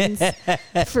 *Sapiens*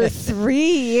 for 3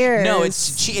 years. No,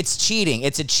 it's cheating.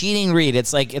 It's a cheating read.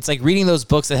 It's like reading those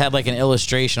books that had like an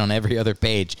illustration on every other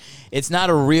page. It's not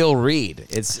a real read.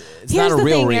 It's not a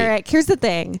real read. Eric, here's the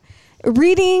thing.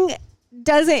 Reading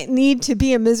doesn't need to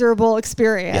be a miserable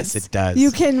experience. Yes, it does. You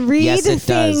can read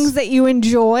things that you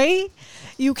enjoy.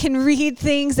 You can read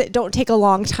things that don't take a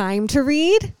long time to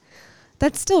read.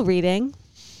 That's still reading.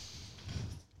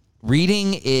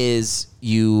 Reading is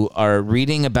you are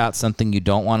reading about something you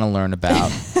don't want to learn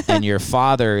about, and your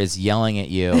father is yelling at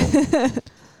you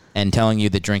and telling you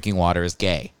that drinking water is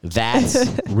gay.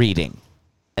 That's reading.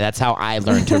 That's how I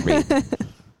learned to read.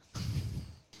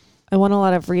 I won a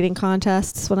lot of reading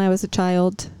contests when I was a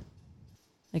child.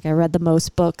 Like I read the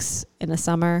most books in a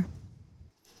summer.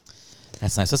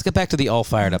 That's nice. Let's get back to the All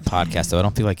Fired Up podcast, though. I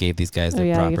don't feel like I gave these guys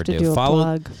their proper due. Do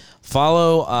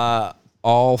Follow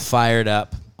All Fired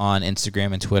Up on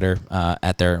Instagram and Twitter.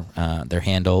 At their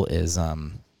handle is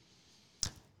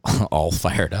All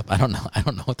Fired Up. I don't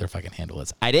know what their fucking handle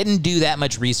is. I didn't do that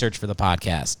much research for the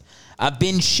podcast. I've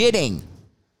been shitting.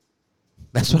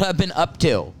 That's what I've been up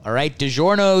to. All right,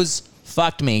 DiGiorno's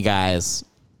fucked me, guys.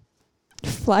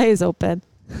 Fly is open.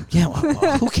 Yeah,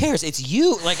 well, who cares? It's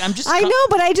you. Like I know,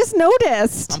 but I just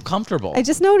noticed. I'm comfortable. I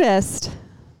just noticed.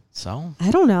 So?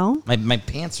 I don't know. My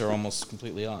pants are almost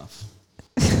completely off.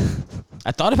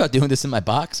 I thought about doing this in my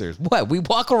boxers. What? We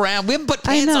walk around. We haven't put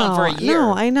pants on for a year.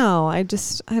 No, I know. I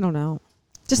don't know.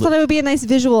 Just thought it would be a nice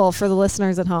visual for the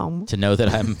listeners at home. To know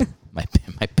that I'm my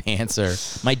pants are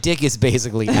my dick is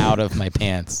basically out of my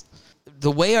pants.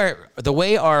 The way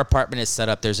our apartment is set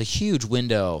up, there's a huge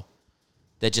window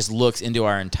that just looks into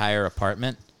our entire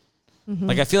apartment. Mm-hmm.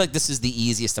 Like I feel like this is the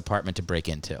easiest apartment to break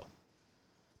into.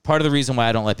 Part of the reason why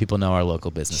I don't let people know our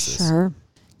local businesses. Sure.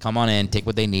 Come on in, take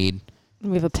what they need.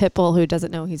 We have a pit bull who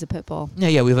doesn't know he's a pit bull.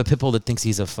 Yeah, we have a pit bull that thinks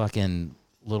he's a fucking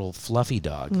little fluffy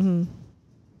dog. Mm-hmm.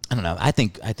 I don't know. I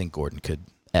think Gordon could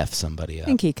F somebody up. I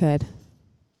think he could.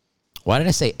 Why did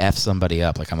I say F somebody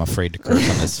up? Like I'm afraid to curse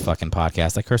on this fucking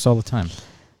podcast. I curse all the time.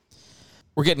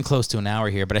 We're getting close to an hour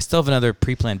here, but I still have another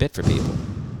pre-planned bit for people.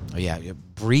 Oh, yeah.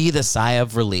 Breathe a sigh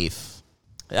of relief.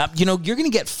 You're going to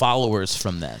get followers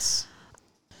from this.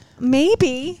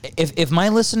 Maybe. If my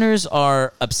listeners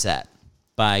are upset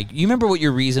by... You remember what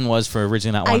your reason was for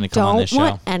originally not wanting to come on this show? I don't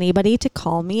want anybody to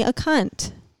call me a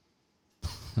cunt.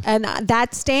 And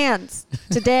that stands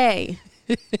today.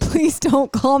 Please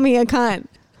don't call me a cunt.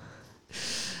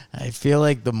 I feel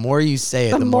like the more you say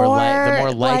it, the more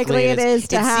likely it is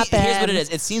to happen. Here's what it is.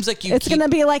 It seems like it's going to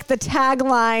be like the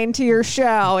tagline to your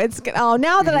show.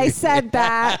 Now that I said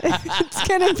that, it's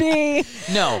going to be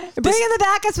Bringing the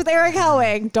Backups with Eric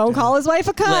Helwig. Don't call his wife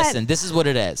a cunt. Listen, this is what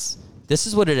it is.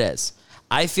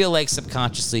 I feel like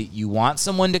subconsciously you want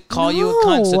someone to call you a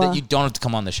cunt so that you don't have to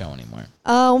come on the show anymore.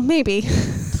 Oh, maybe.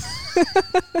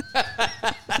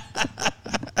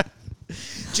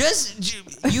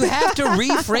 You have to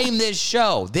reframe this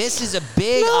show. This is a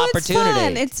big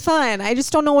opportunity. It's fun. I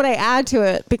just don't know what I add to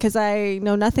it because I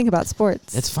know nothing about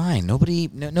sports. It's fine. Nobody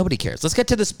cares. Let's get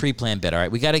to this pre-planned bit. All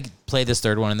right, we got to play this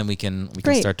third one and then we can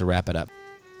start to wrap it up.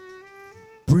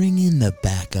 Bringing the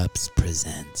Backups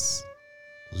presents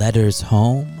Letters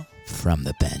Home from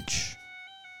the Bench,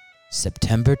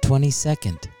 September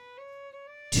 22nd,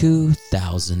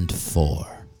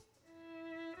 2004.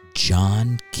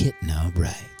 John Kitna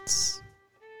writes,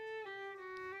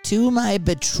 To my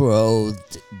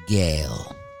betrothed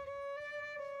Gail,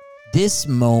 this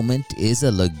moment is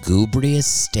a lugubrious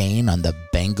stain on the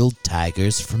Bengal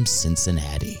Tigers from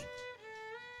Cincinnati.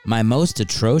 My most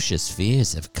atrocious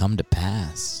fears have come to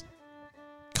pass.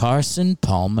 Carson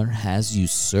Palmer has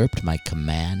usurped my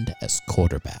command as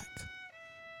quarterback.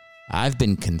 I've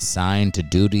been consigned to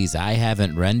duties I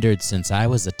haven't rendered since I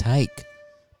was a tyke,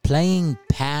 playing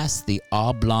past the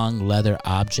oblong leather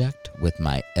object with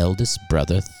my eldest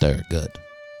brother Thurgood.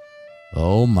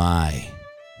 Oh my,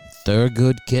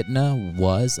 Thurgood Kitna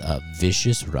was a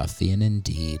vicious ruffian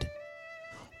indeed.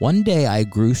 One day I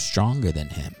grew stronger than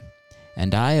him,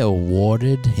 and I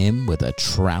awarded him with a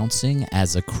trouncing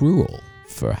as a cruel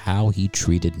for how he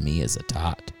treated me as a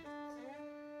tot.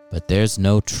 But there's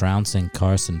no trouncing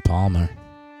Carson Palmer.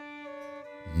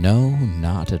 No,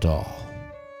 not at all.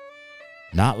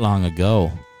 Not long ago,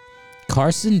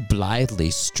 Carson blithely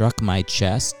struck my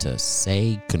chest to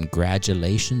say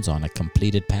congratulations on a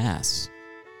completed pass.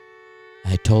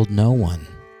 I told no one,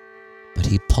 but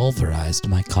he pulverized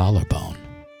my collarbone.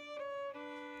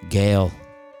 Gail,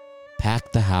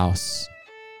 pack the house,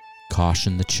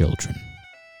 caution the children.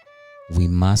 We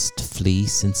must flee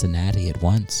Cincinnati at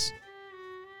once.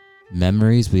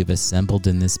 Memories we've assembled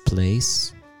in this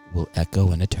place will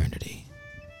echo in eternity.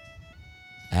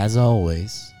 As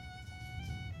always,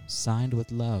 signed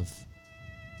with love,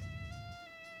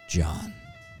 John.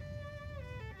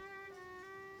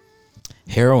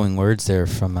 Harrowing words there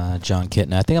from John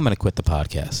Kitna. I think I'm going to quit the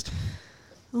podcast.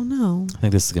 Oh, no. I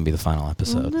think this is going to be the final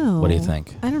episode. Oh, no. What do you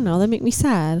think? I don't know. That make me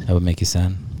sad. That would make you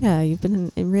sad? Yeah, you've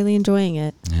been really enjoying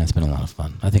it. Yeah, it's been a lot of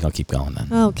fun. I think I'll keep going then.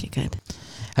 Okay, good.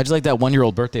 How'd you like that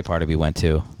 1-year-old birthday party we went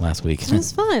to last week? It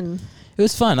was fun. It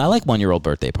was fun. I like 1-year-old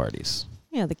birthday parties.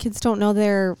 Yeah, the kids don't know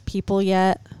they're people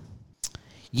yet.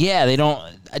 Yeah, they don't.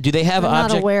 Do they have They're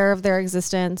object? not aware of their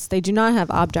existence. They do not have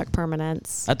object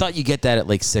permanence. I thought you get that at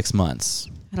like 6 months.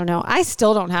 I don't know. I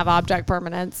still don't have object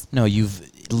permanence. No,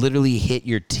 you've literally hit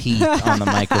your teeth on the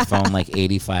microphone like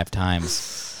 85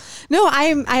 times. No, I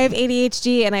have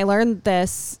ADHD, and I learned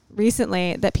this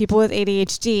recently that people with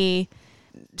ADHD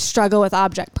struggle with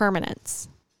object permanence.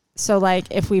 So, like,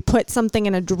 if we put something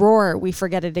in a drawer, we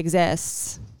forget it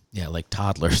exists. Yeah, like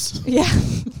toddlers. Yeah.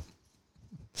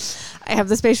 I have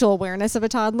the spatial awareness of a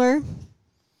toddler.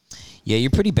 Yeah, you're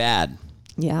pretty bad.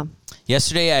 Yeah.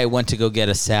 Yesterday, I went to go get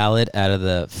a salad out of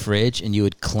the fridge, and you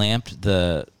had clamped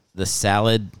the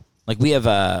salad. Like, we have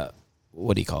a,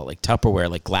 what do you call it? Like Tupperware,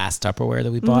 like glass Tupperware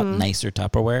that we bought, nicer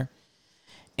Tupperware.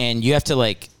 And you have to,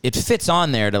 like, it fits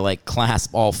on there to, like,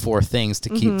 clasp all 4 things to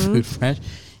keep food fresh.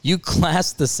 You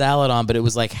clasped the salad on, but it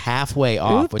was, like, halfway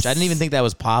off, which I didn't even think that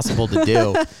was possible to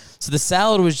do. So the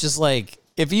salad was just, like,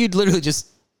 if you'd literally just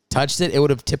touched it, it would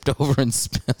have tipped over and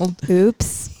spilled.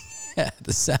 Oops. Yeah,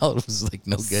 the salad was, like,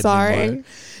 no good Sorry. anymore.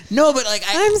 No, but, like,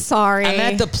 I'm sorry. I'm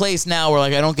at the place now where,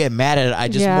 like, I don't get mad at it. I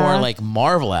just more, like,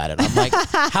 marvel at it. I'm like,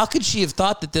 how could she have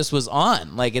thought that this was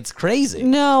on? Like, it's crazy.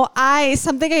 No,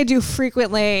 something I do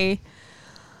frequently,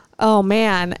 oh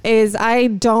man, is I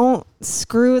don't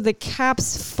screw the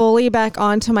caps fully back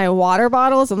onto my water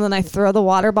bottles, and then I throw the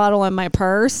water bottle in my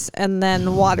purse, and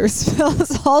then water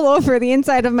spills all over the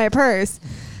inside of my purse.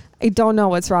 I don't know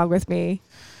what's wrong with me.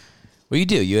 Well, you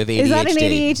do. You have ADHD. Is that an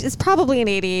ADHD? It's probably an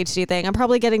ADHD thing. I'm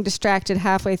probably getting distracted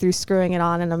halfway through screwing it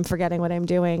on and I'm forgetting what I'm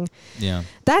doing. Yeah.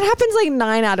 That happens like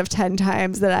 9 out of 10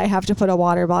 times that I have to put a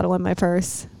water bottle in my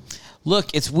purse.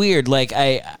 Look, it's weird. Like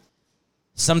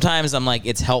sometimes I'm like,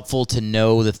 it's helpful to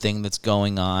know the thing that's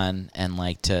going on and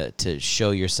like to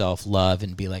show yourself love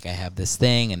and be like, I have this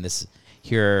thing and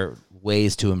here are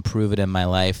ways to improve it in my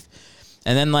life.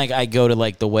 And then like I go to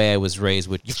like the way I was raised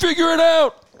with, you figure it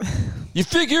out. You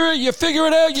figure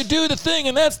it out, you do the thing,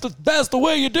 and that's the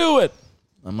way you do it.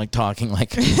 I'm like talking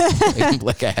like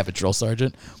like I have a drill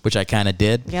sergeant, which I kind of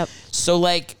did. Yep. So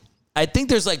like I think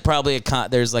there's like probably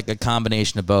there's like a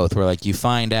combination of both where like you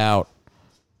find out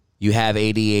you have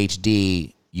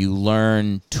ADHD, you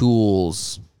learn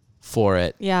tools for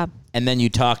it. Yeah. And then you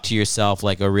talk to yourself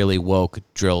like a really woke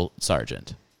drill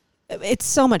sergeant. It's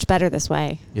so much better this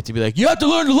way. You have to be like, you have to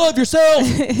learn to love yourself.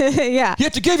 Yeah. You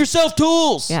have to give yourself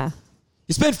tools. Yeah.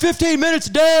 You spend 15 minutes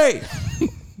a day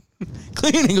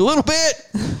cleaning a little bit,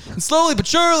 and slowly but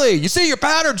surely, you see your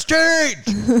patterns change.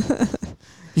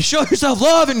 You show yourself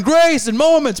love and grace in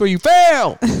moments where you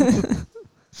fail.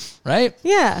 Right?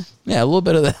 Yeah. Yeah, a little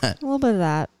bit of that. A little bit of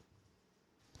that.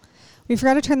 We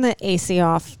forgot to turn the AC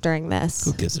off during this.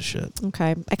 Who gives a shit?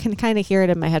 Okay. I can kind of hear it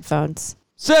in my headphones.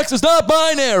 Sex is not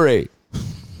binary.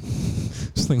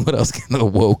 Just think, what else can the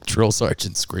woke drill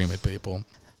sergeant scream at people?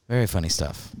 Very funny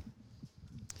stuff.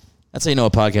 That's how you know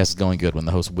a podcast is going good, when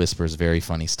the host whispers very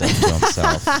funny stuff to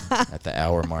himself at the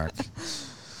hour mark.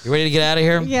 You ready to get out of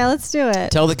here? Yeah, let's do it.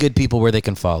 Tell the good people where they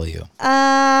can follow you.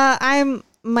 I'm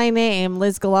my name,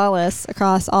 Liz Galalis,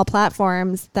 across all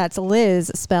platforms. That's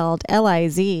Liz spelled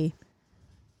Liz.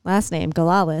 Last name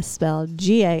Galalis spelled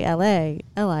Gallalis.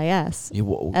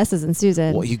 S is in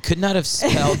Susan. Well, you could not have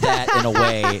spelled that in a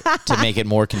way to make it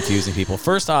more confusing people.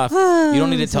 First off, you don't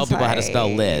need to tell people how to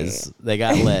spell Liz. They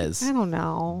got Liz. I don't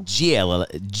know. Galla.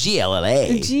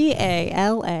 Gallalis.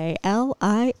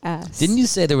 Didn't you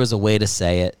say there was a way to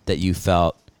say it that you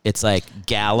felt it's like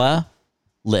gala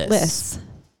Liz?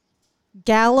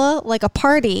 Gala, like a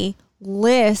party.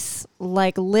 Lis,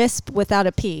 like lisp without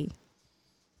a P.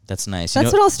 That's nice.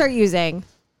 That's what I'll start using.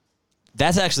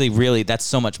 That's actually that's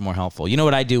so much more helpful. You know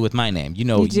what I do with my name? You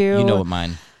know what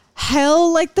mine.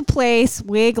 Hell like the place,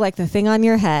 wig like the thing on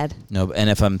your head. No, and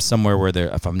if I'm somewhere where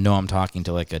I'm talking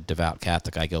to like a devout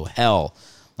Catholic, I go hell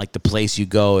like the place you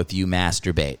go if you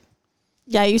masturbate.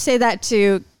 Yeah, you say that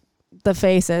to the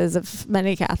faces of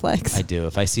many Catholics. I do.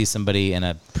 If I see somebody in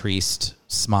a priest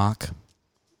smock,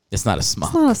 it's not a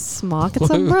smock. It's not a smock. It's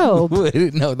a robe.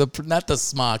 No, not the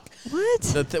smock.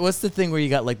 What? What's the thing where you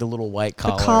got like the little white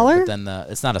collar? The collar? But then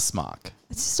it's not a smock.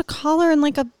 It's just a collar and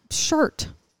like a shirt,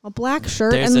 a black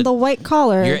shirt and the white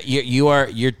collar.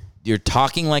 You're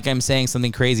talking like I'm saying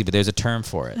something crazy, but there's a term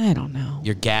for it. I don't know.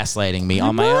 You're gaslighting me I'm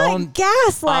on my not own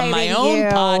gaslighting on my own you.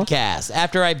 podcast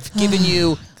after I've given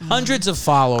you hundreds of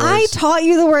followers. I taught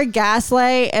you the word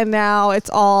gaslight, and now it's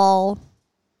all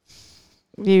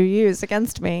you use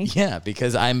against me. Yeah,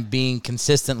 because I'm being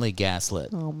consistently gaslit.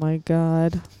 Oh my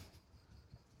God.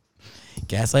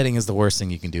 Gaslighting is the worst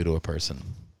thing you can do to a person.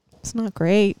 It's not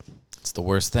great. It's the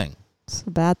worst thing. It's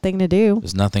a bad thing to do.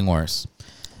 There's nothing worse.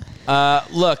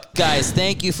 Look, guys,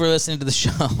 thank you for listening to the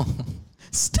show.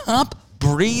 Stop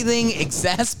breathing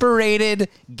exasperated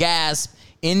gasp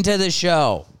into the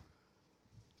show.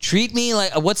 Treat me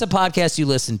like, what's a podcast you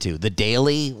listen to? The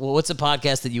Daily? Well, what's a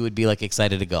podcast that you would be like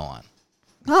excited to go on?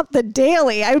 Not The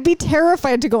Daily. I would be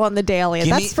terrified to go on The Daily.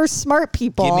 That's for smart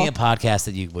people. Give me a podcast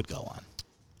that you would go on.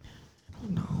 I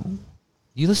don't know.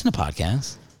 You listen to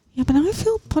podcasts? Yeah, but now I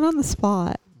feel put on the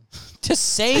spot.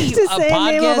 Just say to a say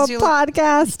podcast. Name of a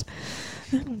podcast.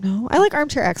 I don't know. I like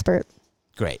Armchair Expert.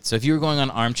 Great. So if you were going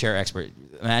on Armchair Expert,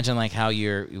 imagine like how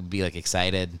you would be like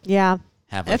excited. Yeah.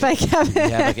 Have like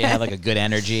if you have like a good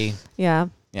energy. Yeah.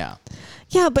 Yeah.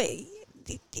 Yeah, but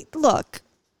look.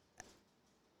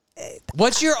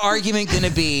 What's your argument going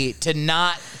to be to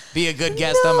not be a good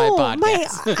guest on my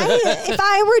podcast?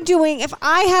 If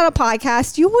I had a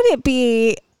podcast, you wouldn't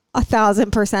be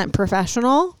 1,000%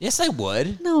 professional. Yes, I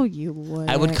would. No, you would.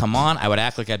 I would come on. I would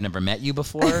act like I've never met you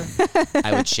before.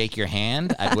 I would shake your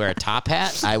hand. I'd wear a top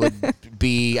hat. I would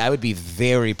be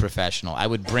very professional. I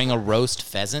would bring a roast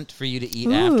pheasant for you to eat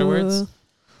afterwards.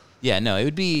 Yeah, no, it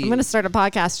would be. I'm going to start a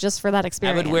podcast just for that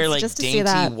experience. I would wear like just to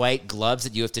dainty white gloves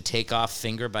that you have to take off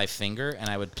finger by finger, and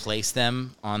I would place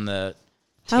them on the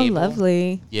table. How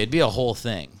lovely. Yeah, it'd be a whole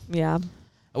thing. Yeah.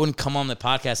 I wouldn't come on the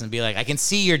podcast and be like, I can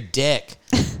see your dick.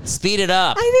 Speed it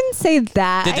up. I didn't say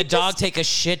that. Did the dog take a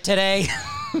shit today?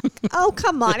 Oh,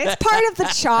 come on. It's part of the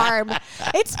charm.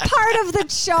 It's part of the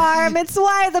charm. It's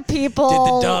why the people Did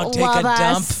the dog take love a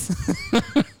us.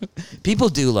 dump? People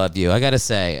do love you. I got to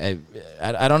say,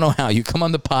 I don't know how. You come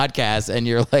on the podcast and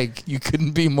you're like, you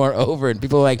couldn't be more over it. And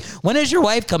people are like, when is your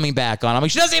wife coming back on? I'm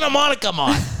like, she doesn't even want to come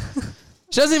on.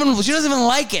 She doesn't even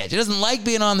like it. She doesn't like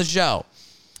being on the show.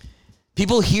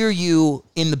 People hear you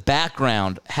in the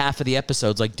background half of the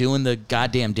episodes, like doing the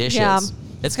goddamn dishes. Yeah.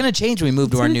 It's going to change when we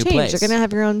move to our new place. You're going to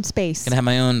have your own space. I'm going to have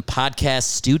my own podcast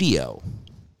studio,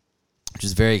 which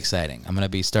is very exciting. I'm going to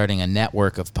be starting a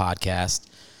network of podcasts.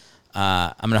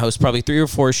 I'm going to host probably 3 or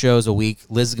 4 shows a week.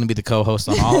 Liz is going to be the co-host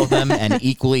on all of them and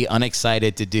equally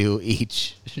unexcited to do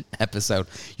each episode.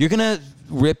 You're going to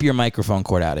rip your microphone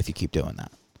cord out if you keep doing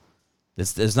that.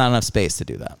 There's not enough space to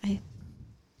do that. I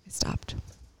stopped.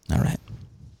 All right.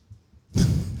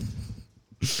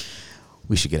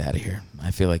 We should get out of here.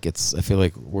 I feel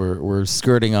like we're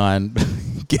skirting on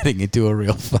getting into a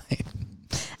real fight.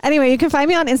 Anyway, you can find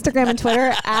me on Instagram and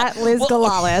Twitter at Liz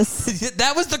Galalis.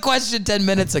 That was the question 10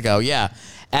 minutes ago. Yeah.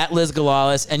 At Liz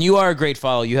Galalis. And you are a great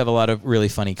follow. You have a lot of really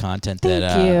funny content.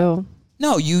 Thank you.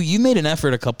 No, you made an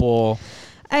effort a couple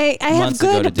I have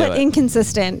good but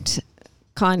inconsistent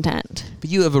content. But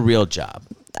you have a real job.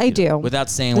 I do. Without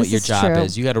saying what your job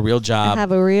is. You got a real job. I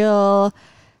have a real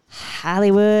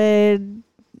Hollywood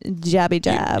jobby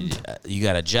job. You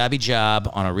got a jobby job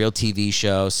on a real TV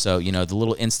show. So, the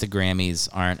little Instagrammies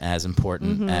aren't as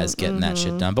important as getting that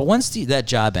shit done. But once that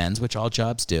job ends, which all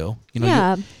jobs do,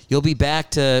 you'll be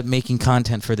back to making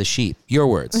content for the sheep. Your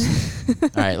words. All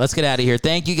right, let's get out of here.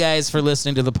 Thank you guys for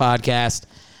listening to the podcast.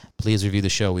 Please review the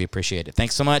show. We appreciate it.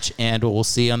 Thanks so much, and we'll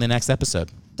see you on the next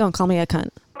episode. Don't call me a cunt.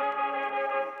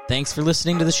 Thanks for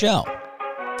listening to the show.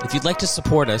 If you'd like to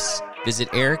support us, visit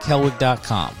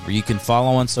erichelwig.com, where you can follow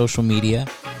on social media,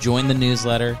 join the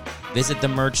newsletter, visit the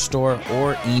merch store,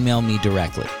 or email me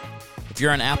directly. If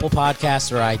you're on Apple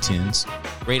Podcasts or iTunes,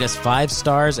 rate us 5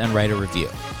 stars and write a review.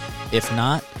 If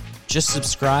not, just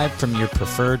subscribe from your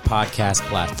preferred podcast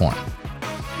platform.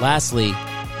 Lastly,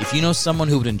 if you know someone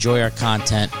who would enjoy our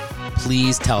content,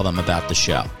 please tell them about the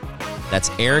show. That's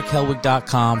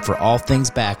erichelwig.com for all things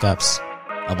backups,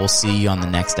 and we'll see you on the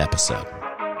next episode.